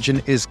matching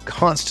engine is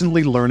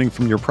constantly learning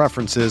from your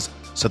preferences,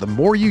 so the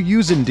more you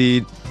use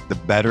Indeed, the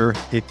better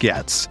it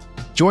gets.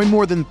 Join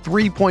more than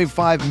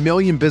 3.5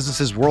 million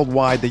businesses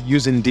worldwide that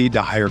use Indeed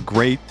to hire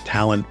great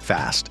talent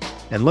fast.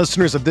 And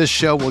listeners of this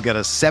show will get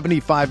a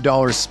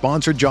 $75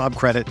 sponsored job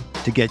credit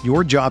to get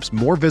your jobs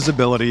more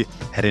visibility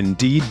at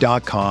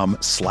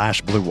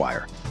Indeed.com/Blue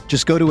Wire.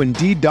 Just go to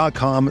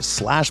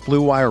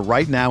Indeed.com/Blue Wire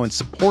right now and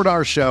support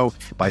our show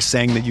by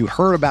saying that you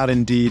heard about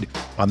Indeed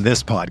on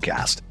this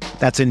podcast.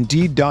 That's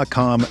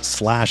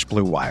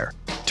Indeed.com/Blue Wire.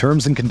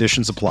 Terms and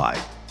conditions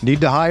apply. Need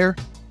to hire?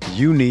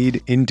 You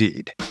need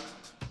Indeed.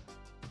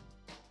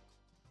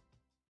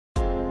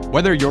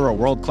 Whether you're a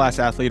world-class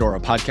athlete or a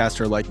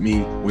podcaster like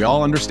me, we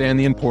all understand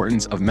the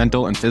importance of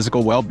mental and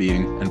physical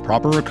well-being and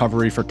proper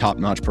recovery for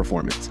top-notch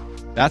performance.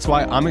 That's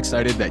why I'm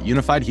excited that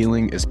Unified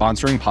Healing is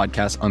sponsoring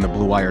podcasts on the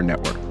Blue Wire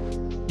Network.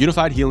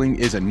 Unified Healing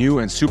is a new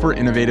and super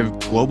innovative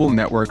global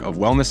network of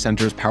wellness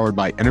centers powered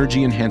by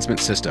Energy Enhancement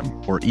System,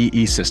 or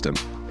EE System.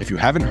 If you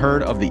haven't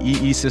heard of the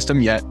EE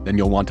System yet, then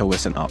you'll want to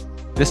listen up.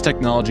 This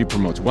technology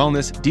promotes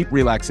wellness, deep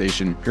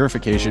relaxation,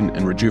 purification,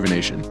 and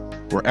rejuvenation.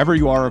 Wherever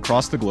you are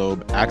across the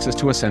globe, access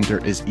to a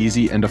center is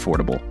easy and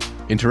affordable.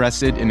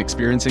 Interested in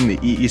experiencing the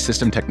EE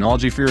System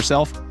technology for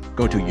yourself?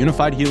 Go to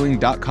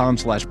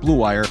unifiedhealing.com/Blue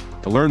Wire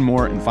to learn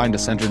more and find a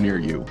center near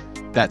you.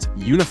 That's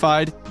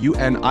unified,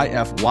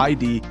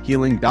 UNIFYD,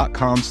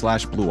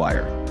 healing.com/Blue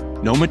Wire.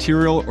 No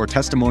material or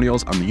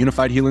testimonials on the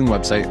Unified Healing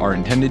website are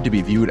intended to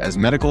be viewed as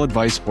medical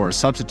advice or a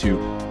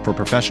substitute for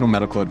professional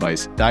medical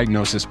advice,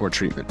 diagnosis, or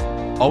treatment.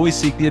 Always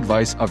seek the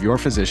advice of your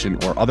physician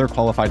or other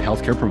qualified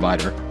healthcare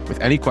provider with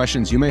any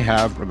questions you may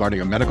have regarding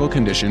a medical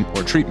condition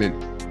or treatment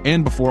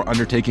and before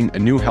undertaking a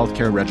new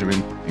healthcare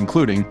regimen,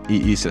 including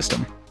EE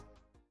System.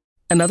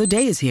 Another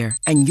day is here,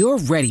 and you're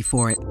ready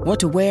for it. What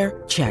to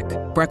wear? Check.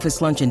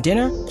 Breakfast, lunch, and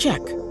dinner? Check.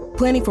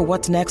 Planning for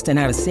what's next and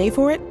how to save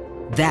for it?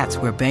 That's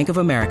where Bank of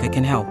America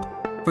can help.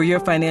 For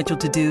your financial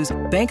to-dos,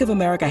 Bank of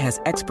America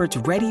has experts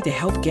ready to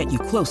help get you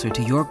closer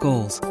to your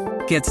goals.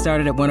 Get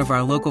started at one of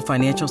our local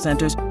financial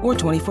centers or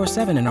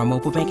 24/7 in our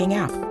mobile banking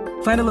app.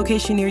 Find a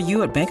location near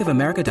you at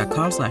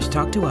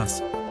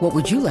bankofamerica.com/talktous. What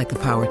would you like the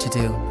power to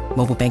do?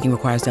 Mobile banking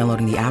requires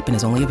downloading the app and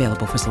is only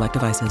available for select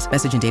devices.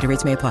 Message and data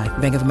rates may apply.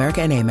 Bank of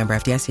America N.A., member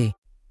FDIC.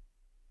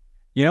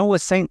 You know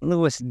what St.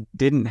 Louis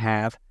didn't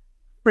have?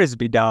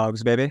 Frisbee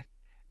dogs, baby.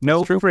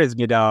 No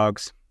Frisbee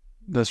dogs.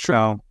 That's true.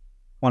 So,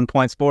 1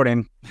 point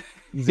Sporting,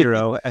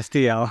 0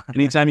 STL.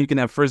 Anytime you can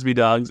have Frisbee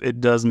dogs, it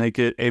does make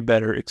it a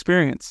better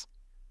experience.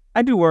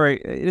 I do worry.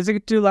 Is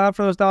it too loud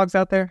for those dogs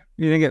out there?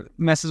 You think it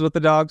messes with the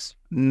dogs?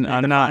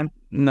 Not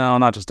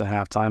just at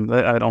halftime.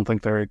 I don't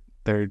think they're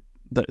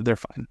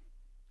fine.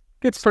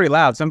 Gets pretty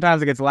loud.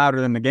 Sometimes it gets louder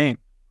than the game.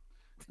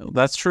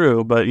 That's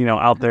true, but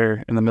out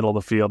there in the middle of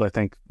the field, I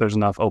think there's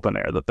enough open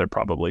air that they're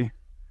probably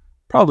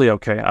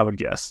okay, I would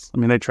guess. I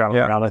mean, they travel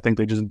around. I think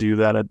they just do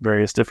that at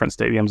various different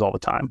stadiums all the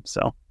time.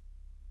 So,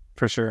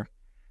 for sure.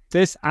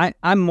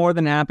 I'm more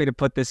than happy to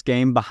put this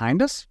game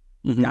behind us.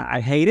 Mm-hmm. I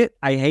hate it.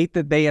 I hate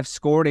that they have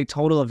scored a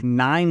total of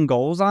 9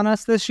 goals on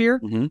us this year.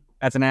 Mm-hmm.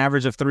 That's an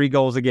average of 3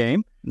 goals a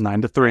game.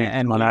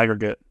 9-3 on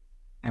aggregate.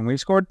 And we've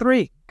scored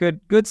 3.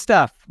 Good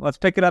stuff. Let's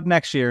pick it up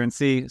next year and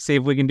see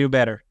if we can do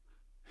better.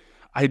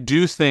 I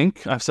do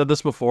think, I've said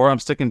this before, I'm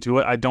sticking to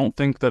it. I don't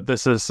think that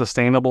this is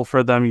sustainable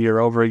for them year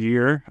over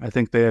year. I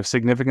think they have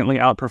significantly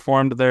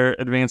outperformed their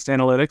advanced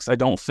analytics. I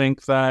don't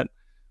think that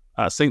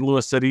St.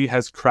 Louis City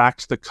has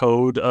cracked the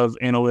code of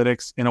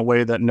analytics in a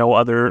way that no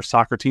other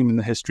soccer team in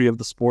the history of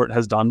the sport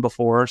has done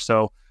before.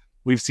 So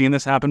we've seen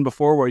this happen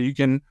before where you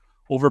can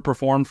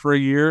overperform for a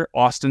year.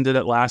 Austin did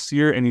it last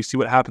year, and you see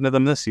what happened to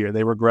them this year.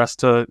 They regressed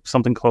to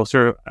something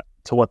closer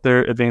to what their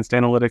advanced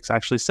analytics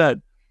actually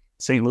said.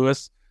 St.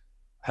 Louis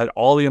had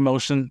all the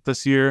emotion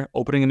this year,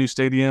 opening a new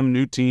stadium,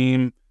 new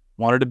team,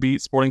 wanted to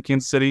beat Sporting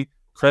Kansas City.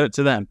 Credit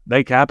to them.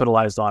 They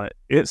capitalized on it.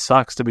 It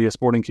sucks to be a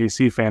Sporting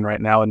KC fan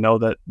right now and know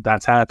that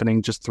that's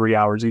happening just 3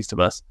 hours east of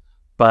us.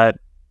 But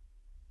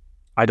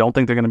I don't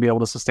think they're going to be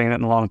able to sustain it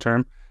in the long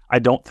term. I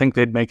don't think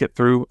they'd make it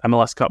through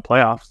MLS Cup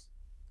playoffs.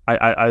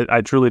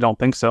 I truly don't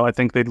think so. I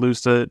think they'd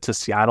lose to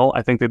Seattle.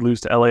 I think they'd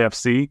lose to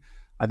LAFC.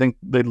 I think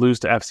they'd lose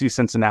to FC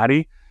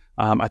Cincinnati.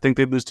 I think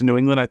they'd lose to New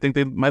England. I think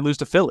they might lose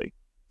to Philly.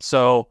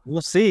 So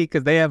we'll see,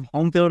 because they have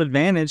home field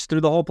advantage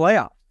through the whole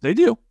playoff. They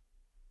do.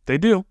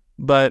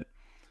 But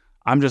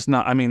I'm just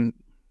not. I mean,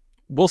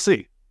 we'll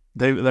see.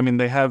 They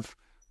have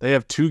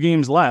 2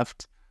 games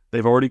left.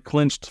 They've already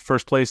clinched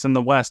first place in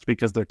the West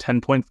because they're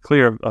 10 points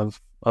clear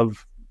of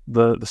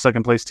the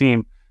second place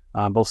team.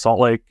 Both Salt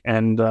Lake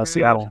and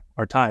Seattle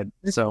are tied.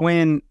 This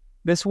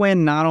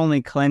win not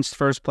only clinched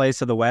first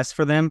place of the West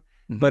for them,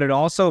 but it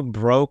also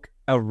broke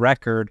a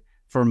record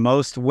for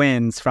most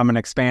wins from an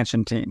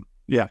expansion team.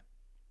 Yeah.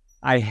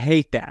 I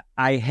hate that.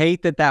 I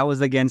hate that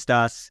was against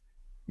us.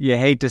 You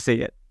hate to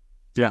see it.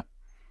 Yeah.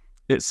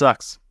 It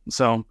sucks.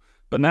 So,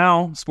 but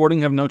now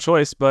Sporting have no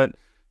choice but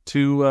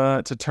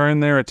to turn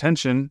their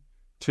attention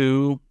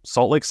to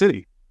Salt Lake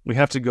City. We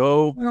have to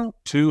go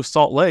to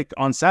Salt Lake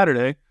on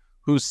Saturday,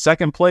 who's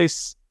second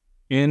place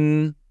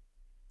in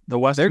the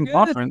Western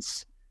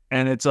Conference,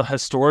 and it's a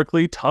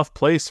historically tough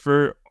place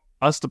for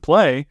us to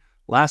play.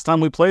 Last time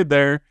we played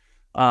there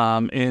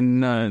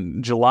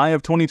in July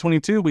of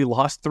 2022, we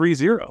lost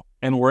 3-0,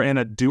 and we're in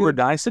a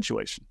do-or-die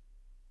situation.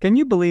 Can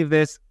you believe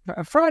this?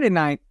 Friday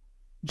night,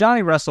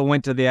 Johnny Russell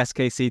went to the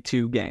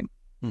SKC2 game.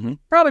 Mm-hmm.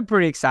 Probably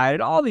pretty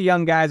excited. All the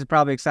young guys are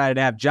probably excited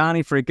to have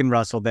Johnny freaking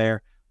Russell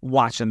there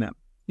watching them.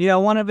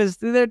 One of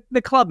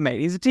the club mate.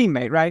 He's a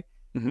teammate, right?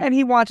 Mm-hmm. And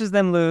he watches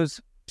them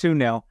lose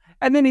 2-0.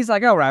 And then he's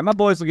like, all right, my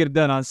boys will get it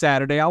done on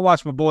Saturday. I'll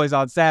watch my boys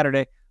on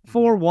Saturday.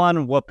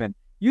 4-1 whooping.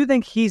 You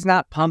think he's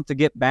not pumped to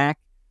get back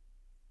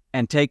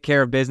and take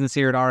care of business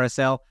here at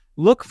RSL?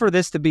 Look for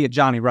this to be a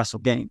Johnny Russell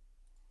game.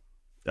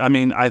 I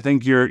mean, I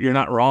think you're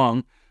not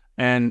wrong.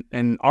 And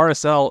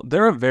RSL,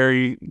 they're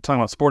talking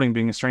about Sporting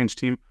being a strange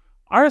team.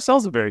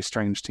 RSL's a very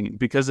strange team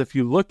because if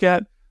you look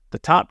at the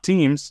top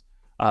teams,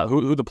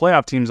 who the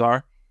playoff teams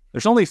are,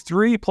 there's only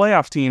 3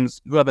 playoff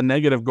teams who have a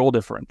negative goal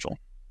differential.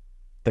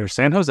 There's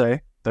San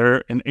Jose.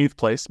 They're in 8th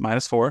place,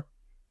 -4.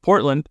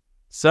 Portland,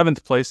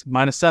 7th place,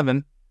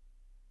 -7.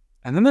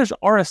 And then there's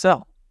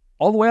RSL,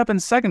 all the way up in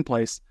 2nd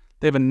place.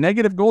 They have a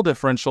negative goal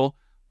differential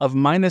of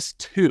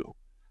 -2.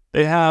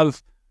 They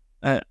have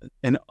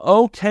an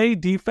okay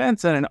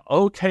defense and an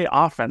okay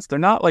offense. They're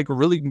not like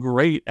really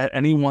great at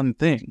any one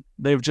thing.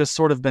 They've just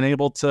sort of been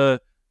able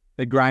to...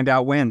 They grind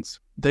out wins.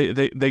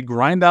 They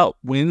grind out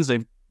wins.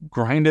 They've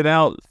grinded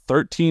out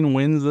 13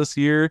 wins this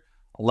year,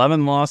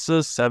 11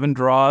 losses, 7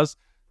 draws.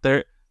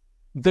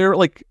 They're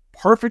like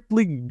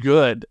perfectly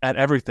good at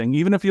everything.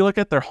 Even if you look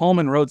at their home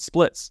and road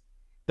splits,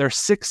 they're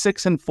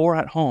 6-6-4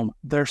 at home.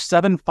 They're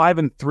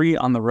 7-5-3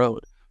 on the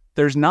road.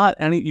 There's not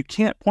any, you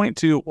can't point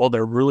to, well,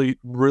 they're really,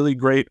 really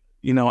great,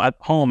 at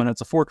home and it's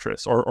a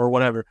fortress or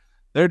whatever.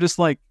 They're just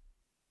like,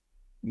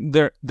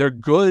 they're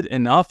good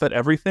enough at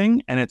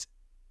everything, and it's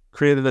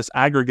created this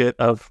aggregate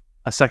of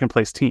a second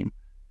place team.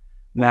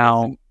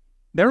 Now,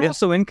 they're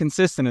also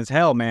inconsistent as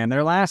hell, man.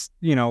 Their last,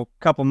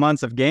 couple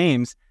months of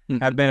games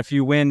have been a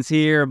few wins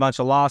here, a bunch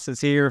of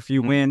losses here, a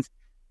few wins.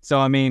 So,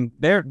 I mean,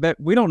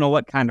 we don't know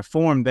what kind of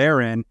form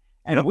they're in.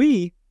 And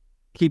we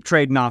keep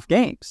trading off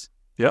games.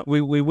 Yep.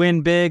 We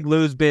win big,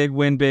 lose big,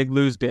 win big,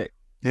 lose big.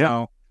 Yeah.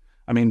 So,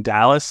 I mean,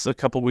 Dallas a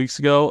couple weeks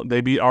ago,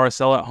 they beat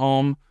RSL at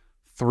home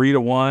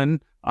 3-1.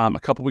 A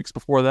couple weeks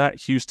before that,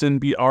 Houston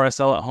beat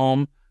RSL at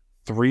home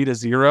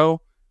 3-0.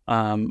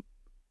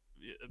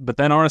 But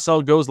then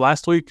RSL goes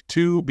last week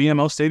to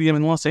BMO Stadium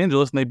in Los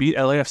Angeles, and they beat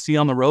LAFC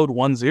on the road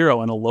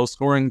 1-0 in a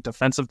low-scoring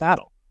defensive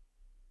battle.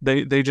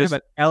 They just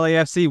but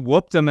LAFC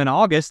whooped them in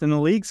August in the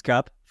Leagues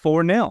Cup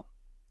 4-0.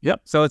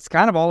 Yep. So it's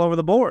kind of all over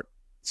the board.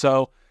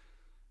 So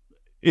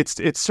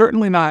it's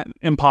certainly not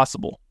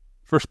impossible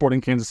for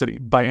Sporting Kansas City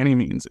by any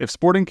means. If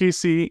Sporting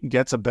KC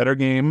gets a better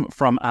game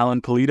from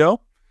Alan Pulido,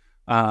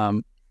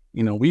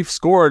 we've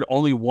scored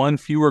only one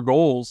fewer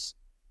goals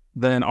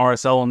than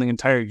RSL on the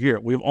entire year.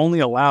 We've only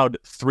allowed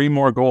 3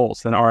 more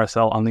goals than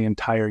RSL on the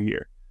entire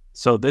year.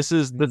 So this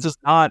is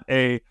not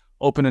a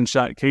open and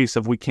shut case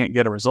of we can't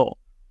get a result.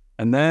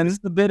 And then it's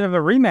a bit of a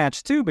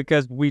rematch too,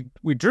 because we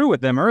drew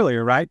with them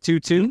earlier, right?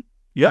 2-2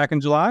 back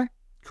in July.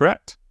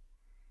 Correct.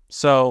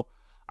 So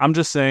I'm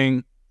just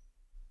saying,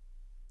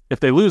 if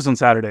they lose on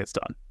Saturday, it's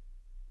done.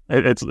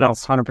 It's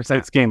 100%.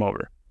 It's game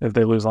over if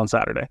they lose on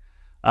Saturday.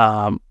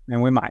 And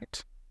we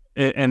might.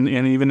 And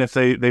even if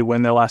they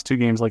win their last 2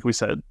 games, like we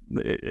said,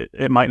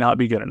 it might not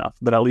be good enough.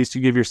 But at least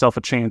you give yourself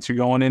a chance. You're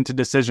going into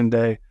decision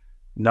day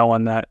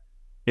knowing that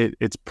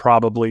it's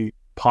probably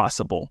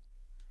possible,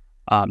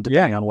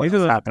 depending on what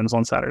happens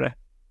on Saturday.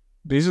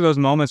 These are those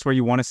moments where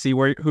you want to see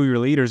who your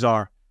leaders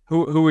are.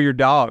 Who are your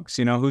dogs?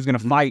 Who's going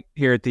to fight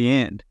here at the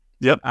end?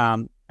 Yep.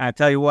 I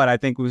tell you what, I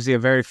think we see a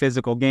very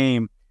physical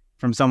game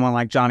from someone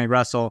like Johnny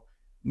Russell.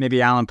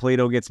 Maybe Alan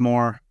Pulido gets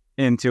more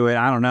into it.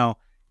 I don't know.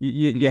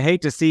 You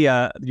hate to see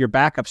your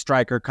backup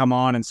striker come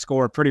on and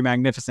score a pretty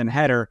magnificent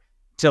header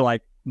to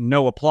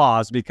no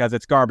applause because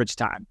it's garbage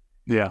time.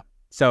 Yeah.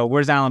 So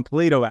where's Alan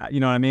Pulido at? You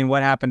know what I mean?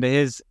 What happened to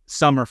his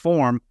summer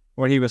form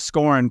where he was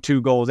scoring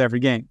 2 goals every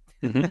game?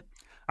 Mm-hmm.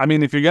 I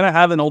mean, if you're going to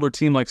have an older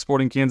team like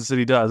Sporting Kansas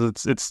City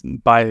does, it's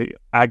by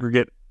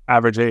aggregate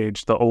average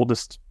age, the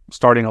oldest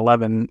starting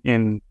 11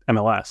 in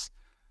MLS.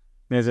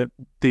 Is it?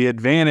 The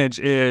advantage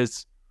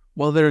is,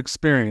 well, they're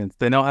experienced.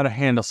 They know how to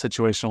handle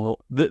situational.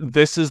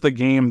 This is the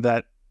game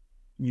that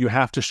you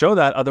have to show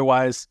that.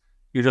 Otherwise,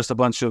 you're just a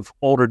bunch of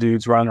older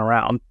dudes running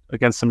around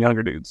against some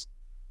younger dudes.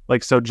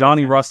 So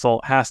Johnny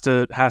Russell has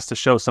to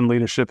show some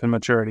leadership and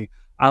maturity.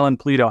 Alan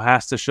Pulido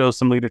has to show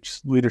some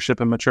leadership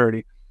and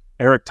maturity.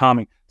 Eric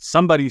Tommy,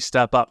 somebody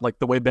step up like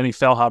the way Benny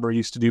Feilhaber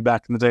used to do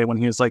back in the day when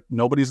he was like,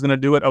 nobody's going to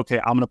do it. Okay,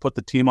 I'm going to put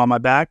the team on my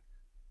back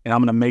and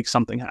I'm going to make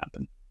something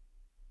happen.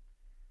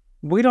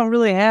 We don't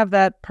really have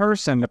that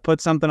person to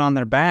put something on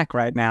their back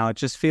right now. It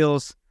just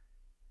feels,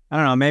 I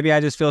don't know, maybe I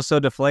just feel so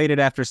deflated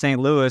after St.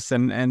 Louis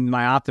and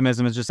my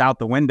optimism is just out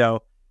the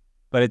window.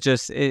 But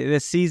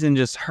this season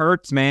just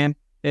hurts, man.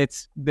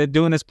 It's been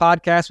doing this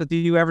podcast with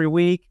you every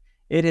week.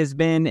 It has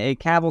been a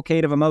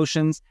cavalcade of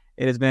emotions.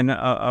 It has been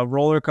a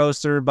roller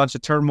coaster, a bunch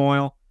of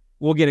turmoil.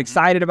 We'll get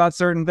excited about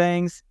certain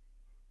things,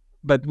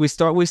 but we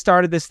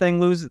started this thing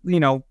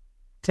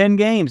 10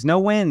 games, no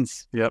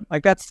wins. Yep.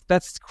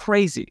 That's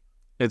crazy.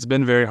 It's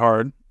been very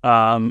hard,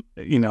 and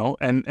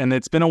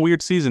it's been a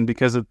weird season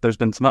because there's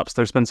been some ups,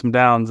 there's been some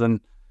downs,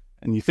 and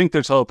you think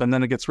there's hope, and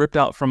then it gets ripped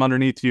out from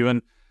underneath you.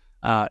 And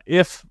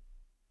if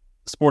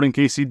Sporting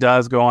KC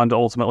does go on to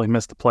ultimately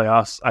miss the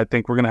playoffs, I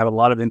think we're going to have a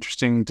lot of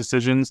interesting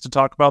decisions to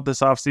talk about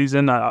this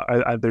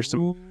offseason. There's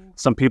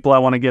some people I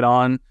want to get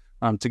on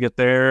to get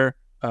their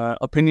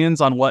opinions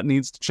on what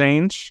needs to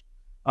change.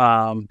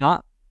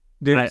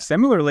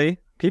 Similarly,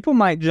 people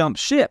might jump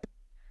ship.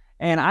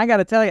 And I got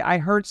to tell you, I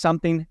heard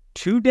something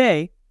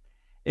today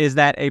is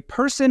that a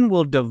person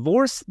will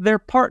divorce their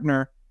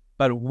partner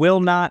but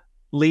will not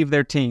leave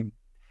their team.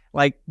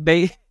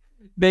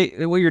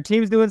 Your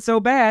team's doing so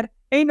bad,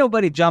 ain't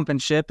nobody jumping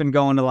ship and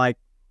going to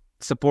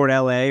support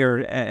LA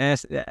or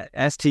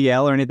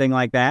STL or anything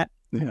like that.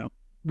 Yeah.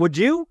 Would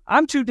you?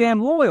 I'm too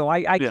damn loyal.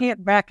 I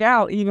can't back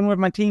out even when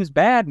my team's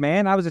bad,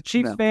 man. I was a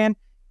Chiefs fan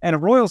and a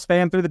Royals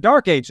fan through the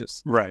dark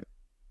ages. Right.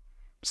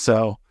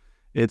 So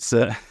it's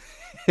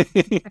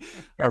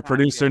our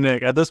producer,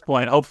 Nick, at this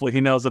point, hopefully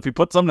he knows if he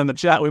put something in the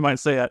chat, we might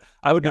say it.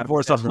 I would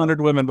divorce 100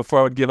 women before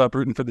I would give up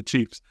rooting for the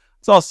Chiefs.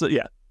 It's also,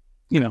 you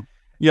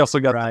also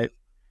got it's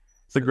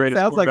the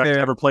greatest quarterback to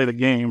ever play the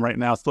game right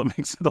now, so it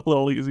makes it a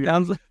little easier.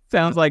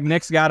 Sounds like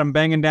Nick's got him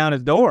banging down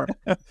his door.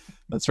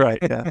 That's right.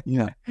 Yeah.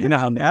 You know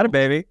how Atta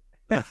baby.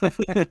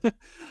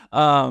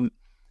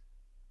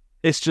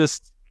 It's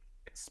just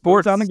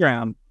sports on the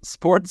ground.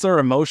 Sports are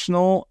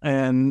emotional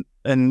and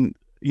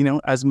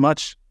as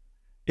much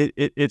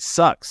it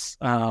sucks.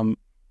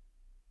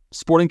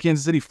 Sporting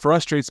Kansas City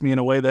frustrates me in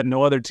a way that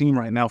no other team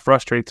right now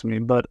frustrates me,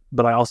 but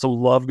I also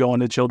love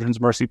going to Children's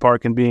Mercy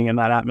Park and being in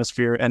that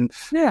atmosphere. And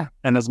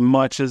as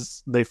much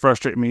as they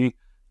frustrate me,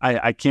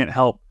 I can't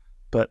help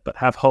but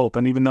have hope.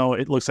 And even though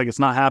it looks like it's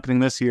not happening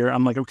this year,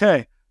 I'm like,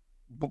 okay,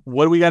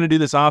 what do we got to do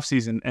this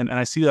offseason? And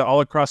I see that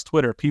all across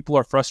Twitter. People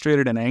are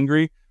frustrated and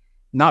angry,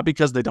 not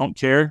because they don't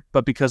care,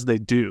 but because they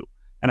do.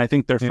 And I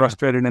think they're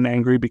frustrated and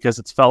angry because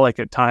it's felt like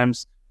at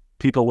times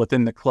people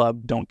within the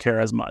club don't care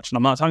as much. And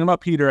I'm not talking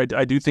about Peter.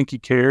 I do think he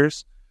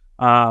cares.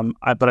 But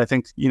I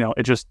think,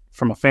 it just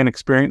from a fan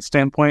experience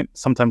standpoint,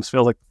 sometimes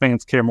feels like the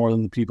fans care more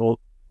than the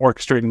people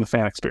orchestrating the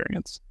fan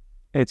experience.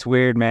 It's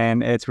weird,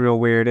 man. It's real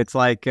weird. It's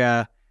like,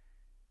 oh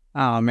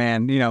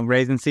man,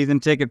 raising season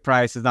ticket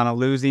prices on a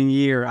losing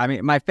year. I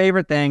mean, my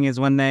favorite thing is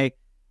when they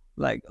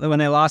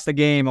lost the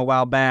game a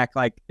while back,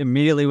 like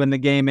immediately when the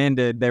game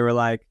ended, they were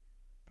like,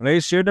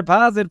 place your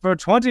deposit for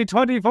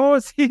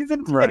 2024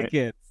 season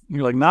tickets.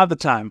 You're like, not the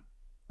time.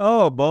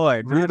 Oh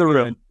boy. Read the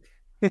room.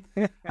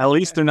 At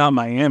least they're not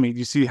Miami. Do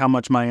you see how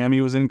much Miami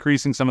was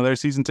increasing some of their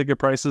season ticket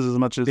prices as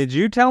much as... Did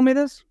you tell me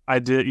this? I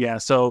did, yeah.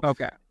 So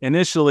okay.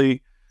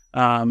 Initially,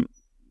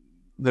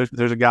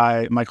 there's a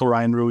guy, Michael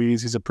Ryan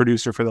Ruiz. He's a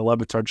producer for the Le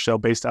Batard show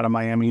based out of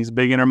Miami. He's a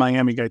big Inter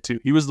Miami guy too.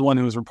 He was the one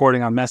who was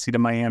reporting on Messi to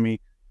Miami,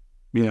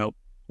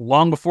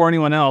 long before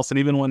anyone else. And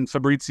even when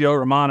Fabrizio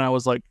Romano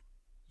was like,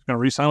 he's going to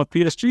re-sign with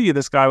PSG,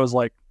 this guy was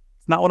like,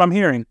 it's not what I'm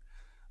hearing.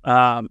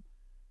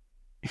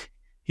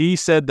 He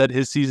said that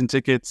his season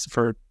tickets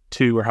for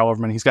 2 or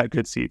however many, he's got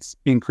good seats,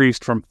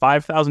 increased from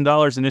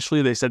 $5,000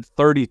 initially. They said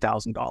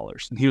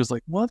 $30,000. And he was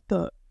like, what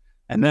the...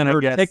 And then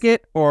per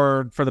ticket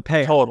or for the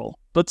pay total,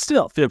 but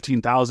still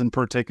 $15,000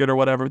 per ticket or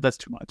whatever. That's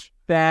too much.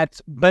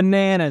 That's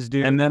bananas,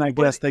 dude. And then I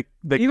guess they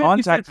even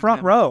contacted front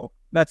him. row.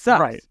 That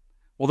sucks. Right.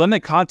 Well, then they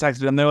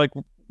contacted him. They're like,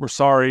 "We're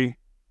sorry,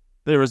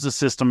 there was a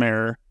system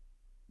error.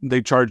 They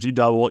charged you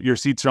double. Your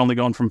seats are only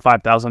going from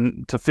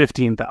 5,000 to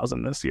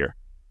 15,000 this year."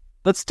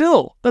 That's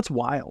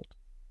wild.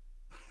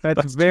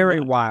 That's very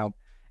wild.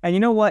 And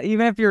you know what?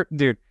 Even if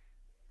dude,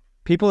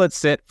 people that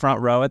sit front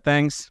row at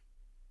things.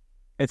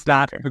 It's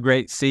not a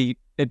great seat.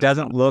 It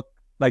doesn't look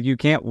like you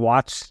can't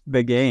watch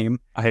the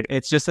game.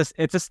 It's just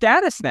it's a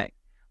status thing.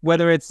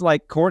 Whether it's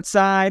like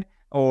courtside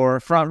or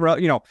front row,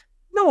 no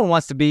one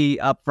wants to be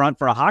up front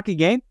for a hockey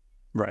game.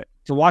 Right.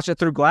 To watch it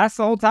through glass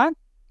the whole time.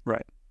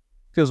 Right.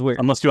 Feels weird.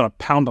 Unless you want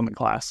to pound on the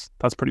glass.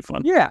 That's pretty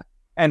fun. Yeah.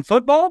 And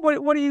football,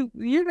 what do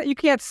you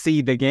can't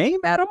see the game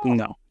at all.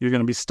 No. You're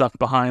going to be stuck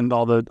behind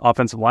all the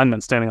offensive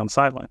linemen standing on the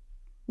sideline.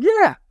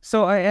 Yeah.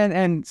 So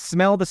and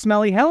smell the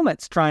smelly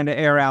helmets trying to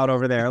air out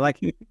over there. Like,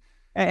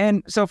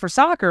 and so for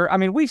soccer, I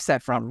mean, we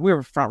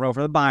were front row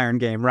for the Bayern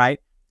game, right?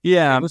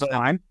 Yeah, it was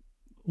fine.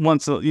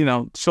 Once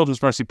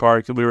Children's Mercy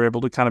Park, we were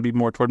able to kind of be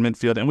more toward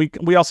midfield,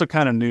 and we also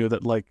kind of knew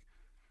that like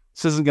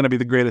this isn't going to be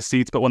the greatest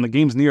seats, but when the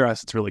game's near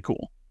us, it's really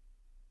cool.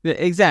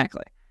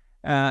 Exactly.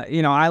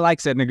 I like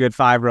sitting a good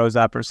 5 rows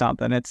up or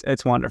something.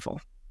 It's wonderful.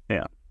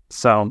 Yeah.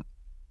 So.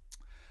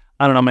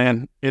 I don't know,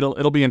 man.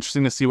 It'll be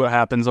interesting to see what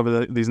happens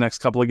over these next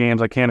couple of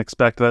games. I can't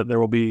expect that there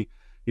will be,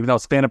 even though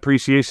it's fan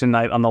appreciation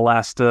night on the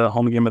last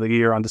home game of the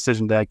year on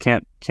decision day. I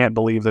can't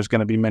believe there's going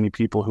to be many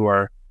people who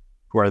are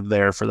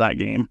there for that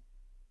game.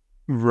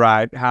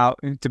 Right? How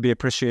to be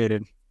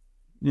appreciated?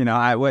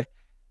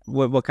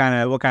 What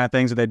kind of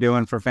things are they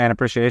doing for fan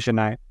appreciation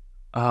night?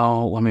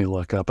 Oh, let me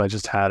look up. I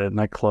just had it and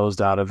I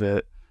closed out of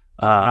it.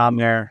 On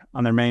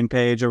their main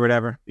page or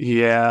whatever.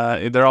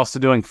 Yeah, they're also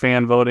doing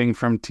fan voting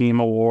from team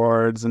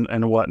awards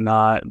and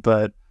whatnot.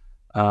 But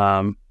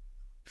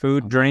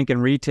food, drink,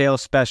 and retail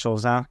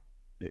specials, huh?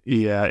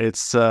 Yeah,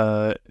 it's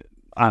I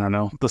don't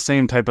know, the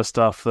same type of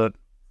stuff that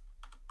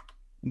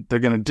they're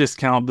going to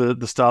discount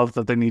the stuff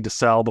that they need to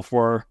sell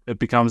before it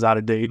becomes out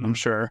of date. I'm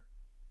sure.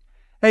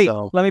 Hey,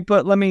 let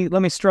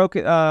me stroke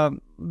it.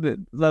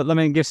 Let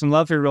me give some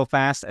love here real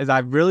fast, as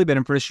I've really been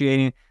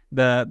appreciating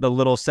the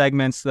little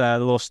segments, the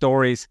little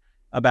stories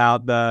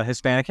about the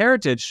Hispanic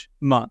Heritage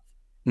Month.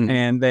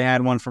 And they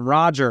had one from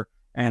Roger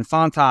and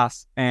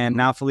Fontas and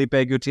now Felipe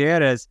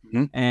Gutierrez.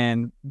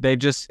 And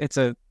it's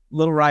a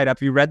little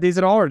write-up. You read these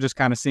at all or just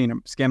kind of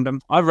skimmed them?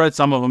 I've read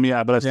some of them,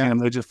 yeah, but I've seen them.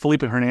 They're just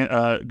Felipe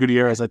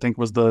Gutierrez, I think,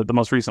 was the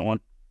most recent one.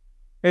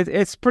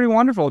 It's pretty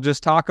wonderful.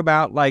 Just talk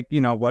about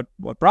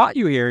what brought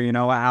you here,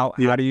 how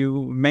do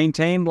you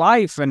maintain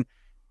life, and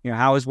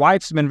how his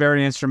wife's been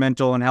very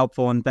instrumental and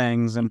helpful in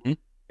things. And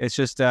it's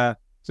just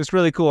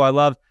really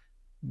cool.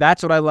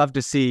 That's what I love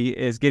to see,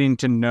 is getting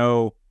to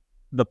know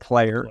the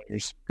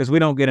players, because we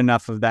don't get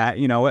enough of that.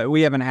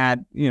 We haven't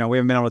been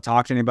able to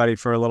talk to anybody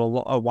for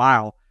a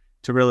while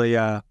to really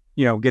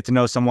get to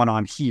know someone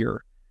on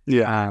here.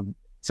 Yeah.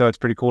 So it's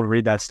pretty cool to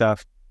read that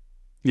stuff.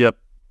 Yep.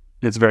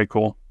 It's very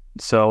cool.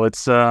 So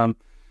it's, I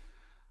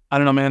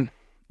don't know, man.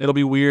 It'll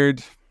be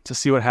weird to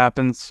see what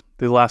happens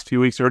the last few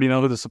weeks. You already know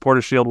who the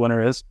Supporters Shield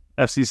winner is.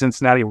 FC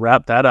Cincinnati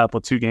wrapped that up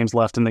with 2 games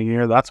left in the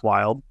year. That's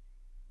wild.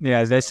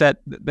 Yeah, they set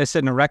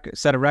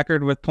a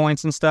record with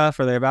points and stuff.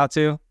 Are they about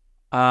to?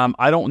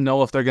 I don't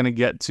know if they're going to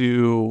get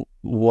to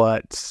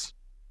what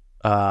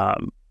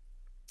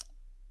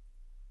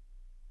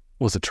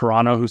was it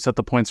Toronto who set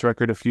the points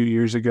record a few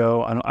years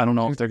ago. I don't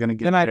know if they're going to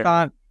get. Then I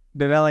thought,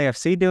 did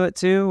LAFC do it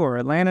too, or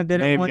Atlanta did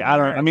it? Maybe, I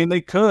don't know. I mean,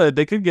 they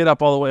could get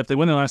up all the way. If they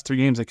win the last 3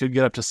 games, they could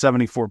get up to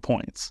 74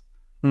 points.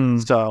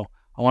 So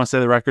I want to say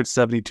the record's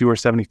 72 or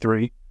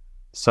 73.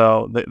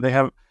 So they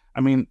have.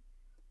 I mean,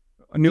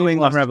 New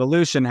England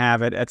Revolution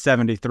have it at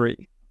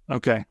 73.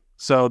 Okay,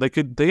 so they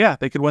could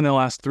win their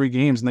last 3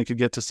 games and they could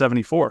get to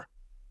 74.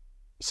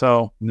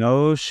 So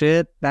no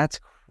shit. That's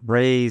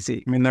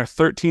crazy. I mean, they're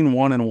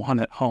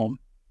 13-1-1 at home.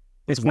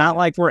 It's not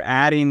like we're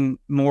adding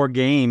more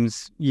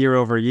games year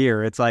over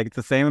year. It's like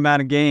the same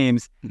amount of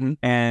games,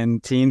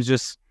 and teams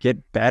just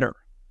get better.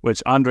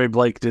 Which Andre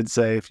Blake did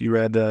say, if you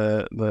read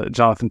the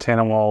Jonathan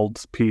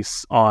Tannenwald's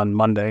piece on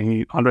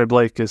Monday, Andre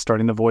Blake is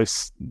starting to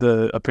voice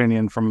the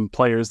opinion from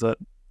players that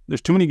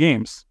there's too many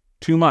games,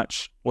 too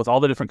much. With all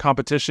the different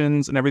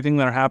competitions and everything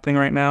that are happening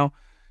right now,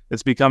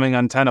 it's becoming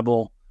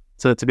untenable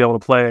to be able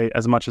to play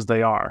as much as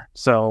they are.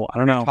 So, I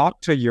don't know.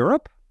 Talk to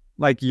Europe?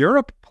 Like,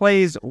 Europe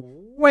plays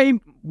way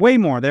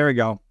more. There we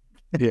go.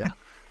 Yeah.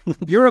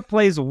 Europe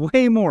plays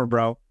way more,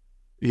 bro.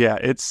 Yeah,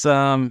 it's,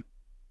 I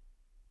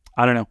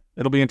don't know.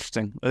 It'll be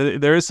interesting.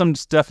 There is some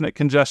definite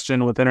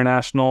congestion with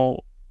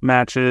international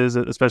matches,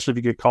 especially if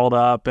you get called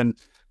up, and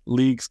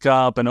Leagues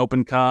Cup and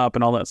Open Cup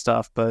and all that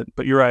stuff. But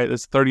you're right.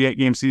 It's a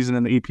 38-game season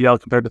in the EPL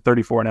compared to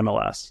 34 in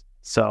MLS.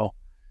 So,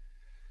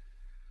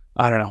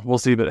 I don't know. We'll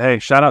see. But, hey,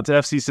 shout out to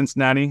FC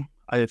Cincinnati.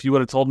 If you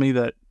would have told me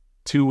that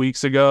 2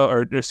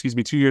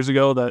 years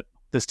ago, that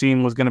this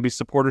team was going to be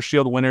Supporter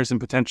Shield winners and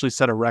potentially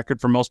set a record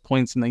for most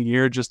points in the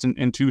year just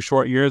in 2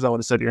 short years, I would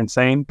have said you're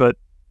insane. But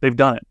they've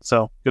done it.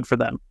 So, good for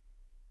them.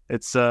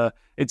 It's a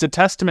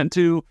testament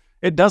to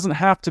it doesn't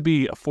have to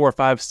be a 4,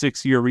 5,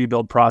 6 year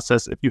rebuild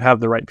process if you have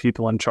the right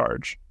people in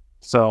charge.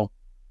 So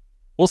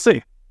we'll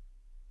see.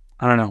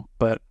 I don't know,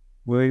 but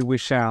we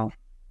shall.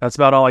 That's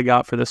about all I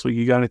got for this week.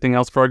 You got anything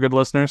else for our good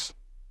listeners?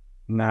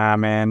 Nah,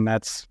 man,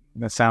 that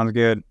sounds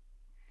good.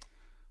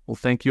 Well,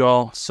 thank you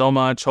all so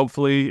much.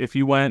 Hopefully, if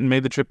you went and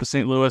made the trip to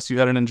St. Louis, you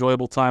had an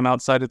enjoyable time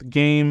outside of the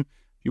game.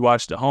 If you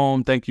watched at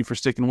home, thank you for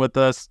sticking with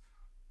us.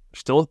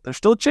 There's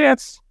still a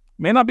chance.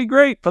 May not be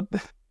great, but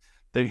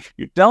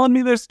you're telling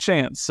me there's a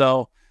chance.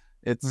 So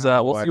it's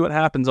we'll see what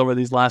happens over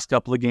these last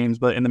couple of games.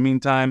 But in the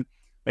meantime,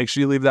 make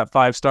sure you leave that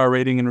 5-star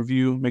rating and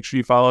review. Make sure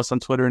you follow us on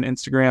Twitter and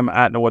Instagram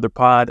at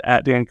NoOtherPod,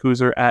 at Dan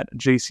Kuzer, at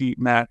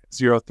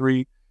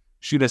JCMac03.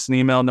 Shoot us an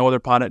email,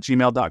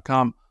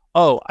 nootherpod@gmail.com.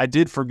 Oh, I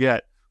did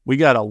forget. We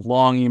got a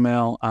long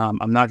email.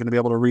 I'm not going to be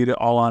able to read it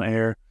all on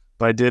air,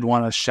 but I did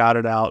want to shout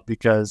it out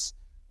because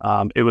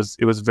it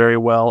was very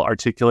well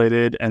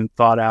articulated and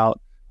thought out.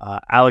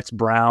 Alex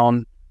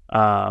Brown,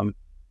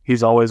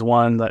 he's always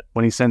one that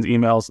when he sends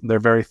emails, they're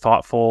very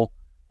thoughtful.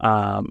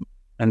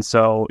 And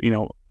so,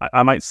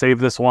 I might save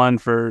this one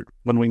for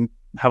when we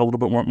have a little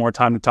bit more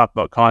time to talk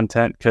about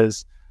content,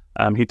 because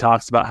he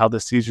talks about how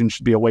this season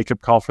should be a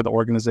wake-up call for the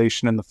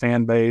organization and the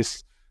fan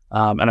base.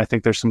 And I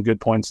think there's some good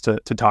points to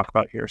talk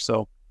about here.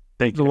 So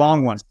thank you. The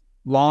long one.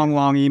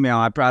 Long email.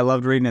 I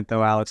loved reading it,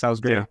 though, Alex. That was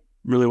great. Yeah,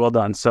 really well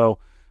done. So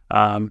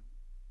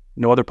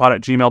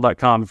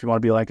nootherpod@gmail.com if you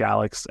want to be like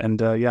Alex. And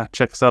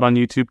check us out on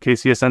YouTube,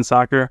 KCSN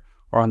Soccer,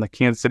 or on the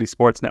Kansas City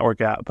Sports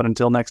Network app. But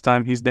until next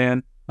time, he's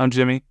Dan. I'm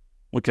Jimmy.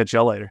 We'll catch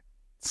y'all later.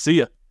 See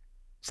ya.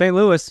 St.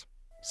 Louis,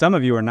 some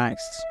of you are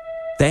nice.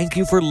 Thank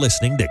you for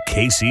listening to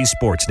KC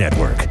Sports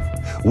Network.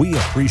 We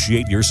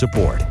appreciate your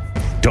support.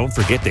 Don't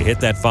forget to hit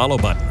that follow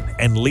button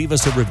and leave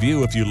us a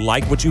review if you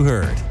like what you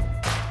heard.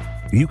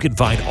 You can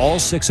find all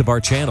 6 of our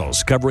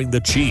channels covering the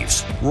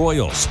Chiefs,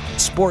 Royals,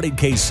 Sporting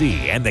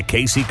KC, and the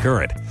KC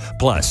Current,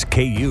 plus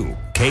KU,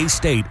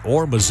 K-State,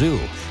 or Mizzou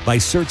by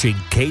searching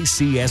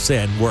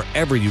KCSN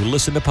wherever you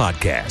listen to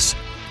podcasts.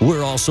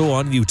 We're also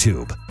on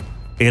YouTube.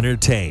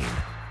 Entertain,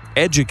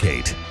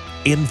 educate,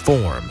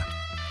 inform.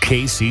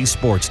 KC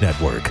Sports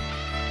Network.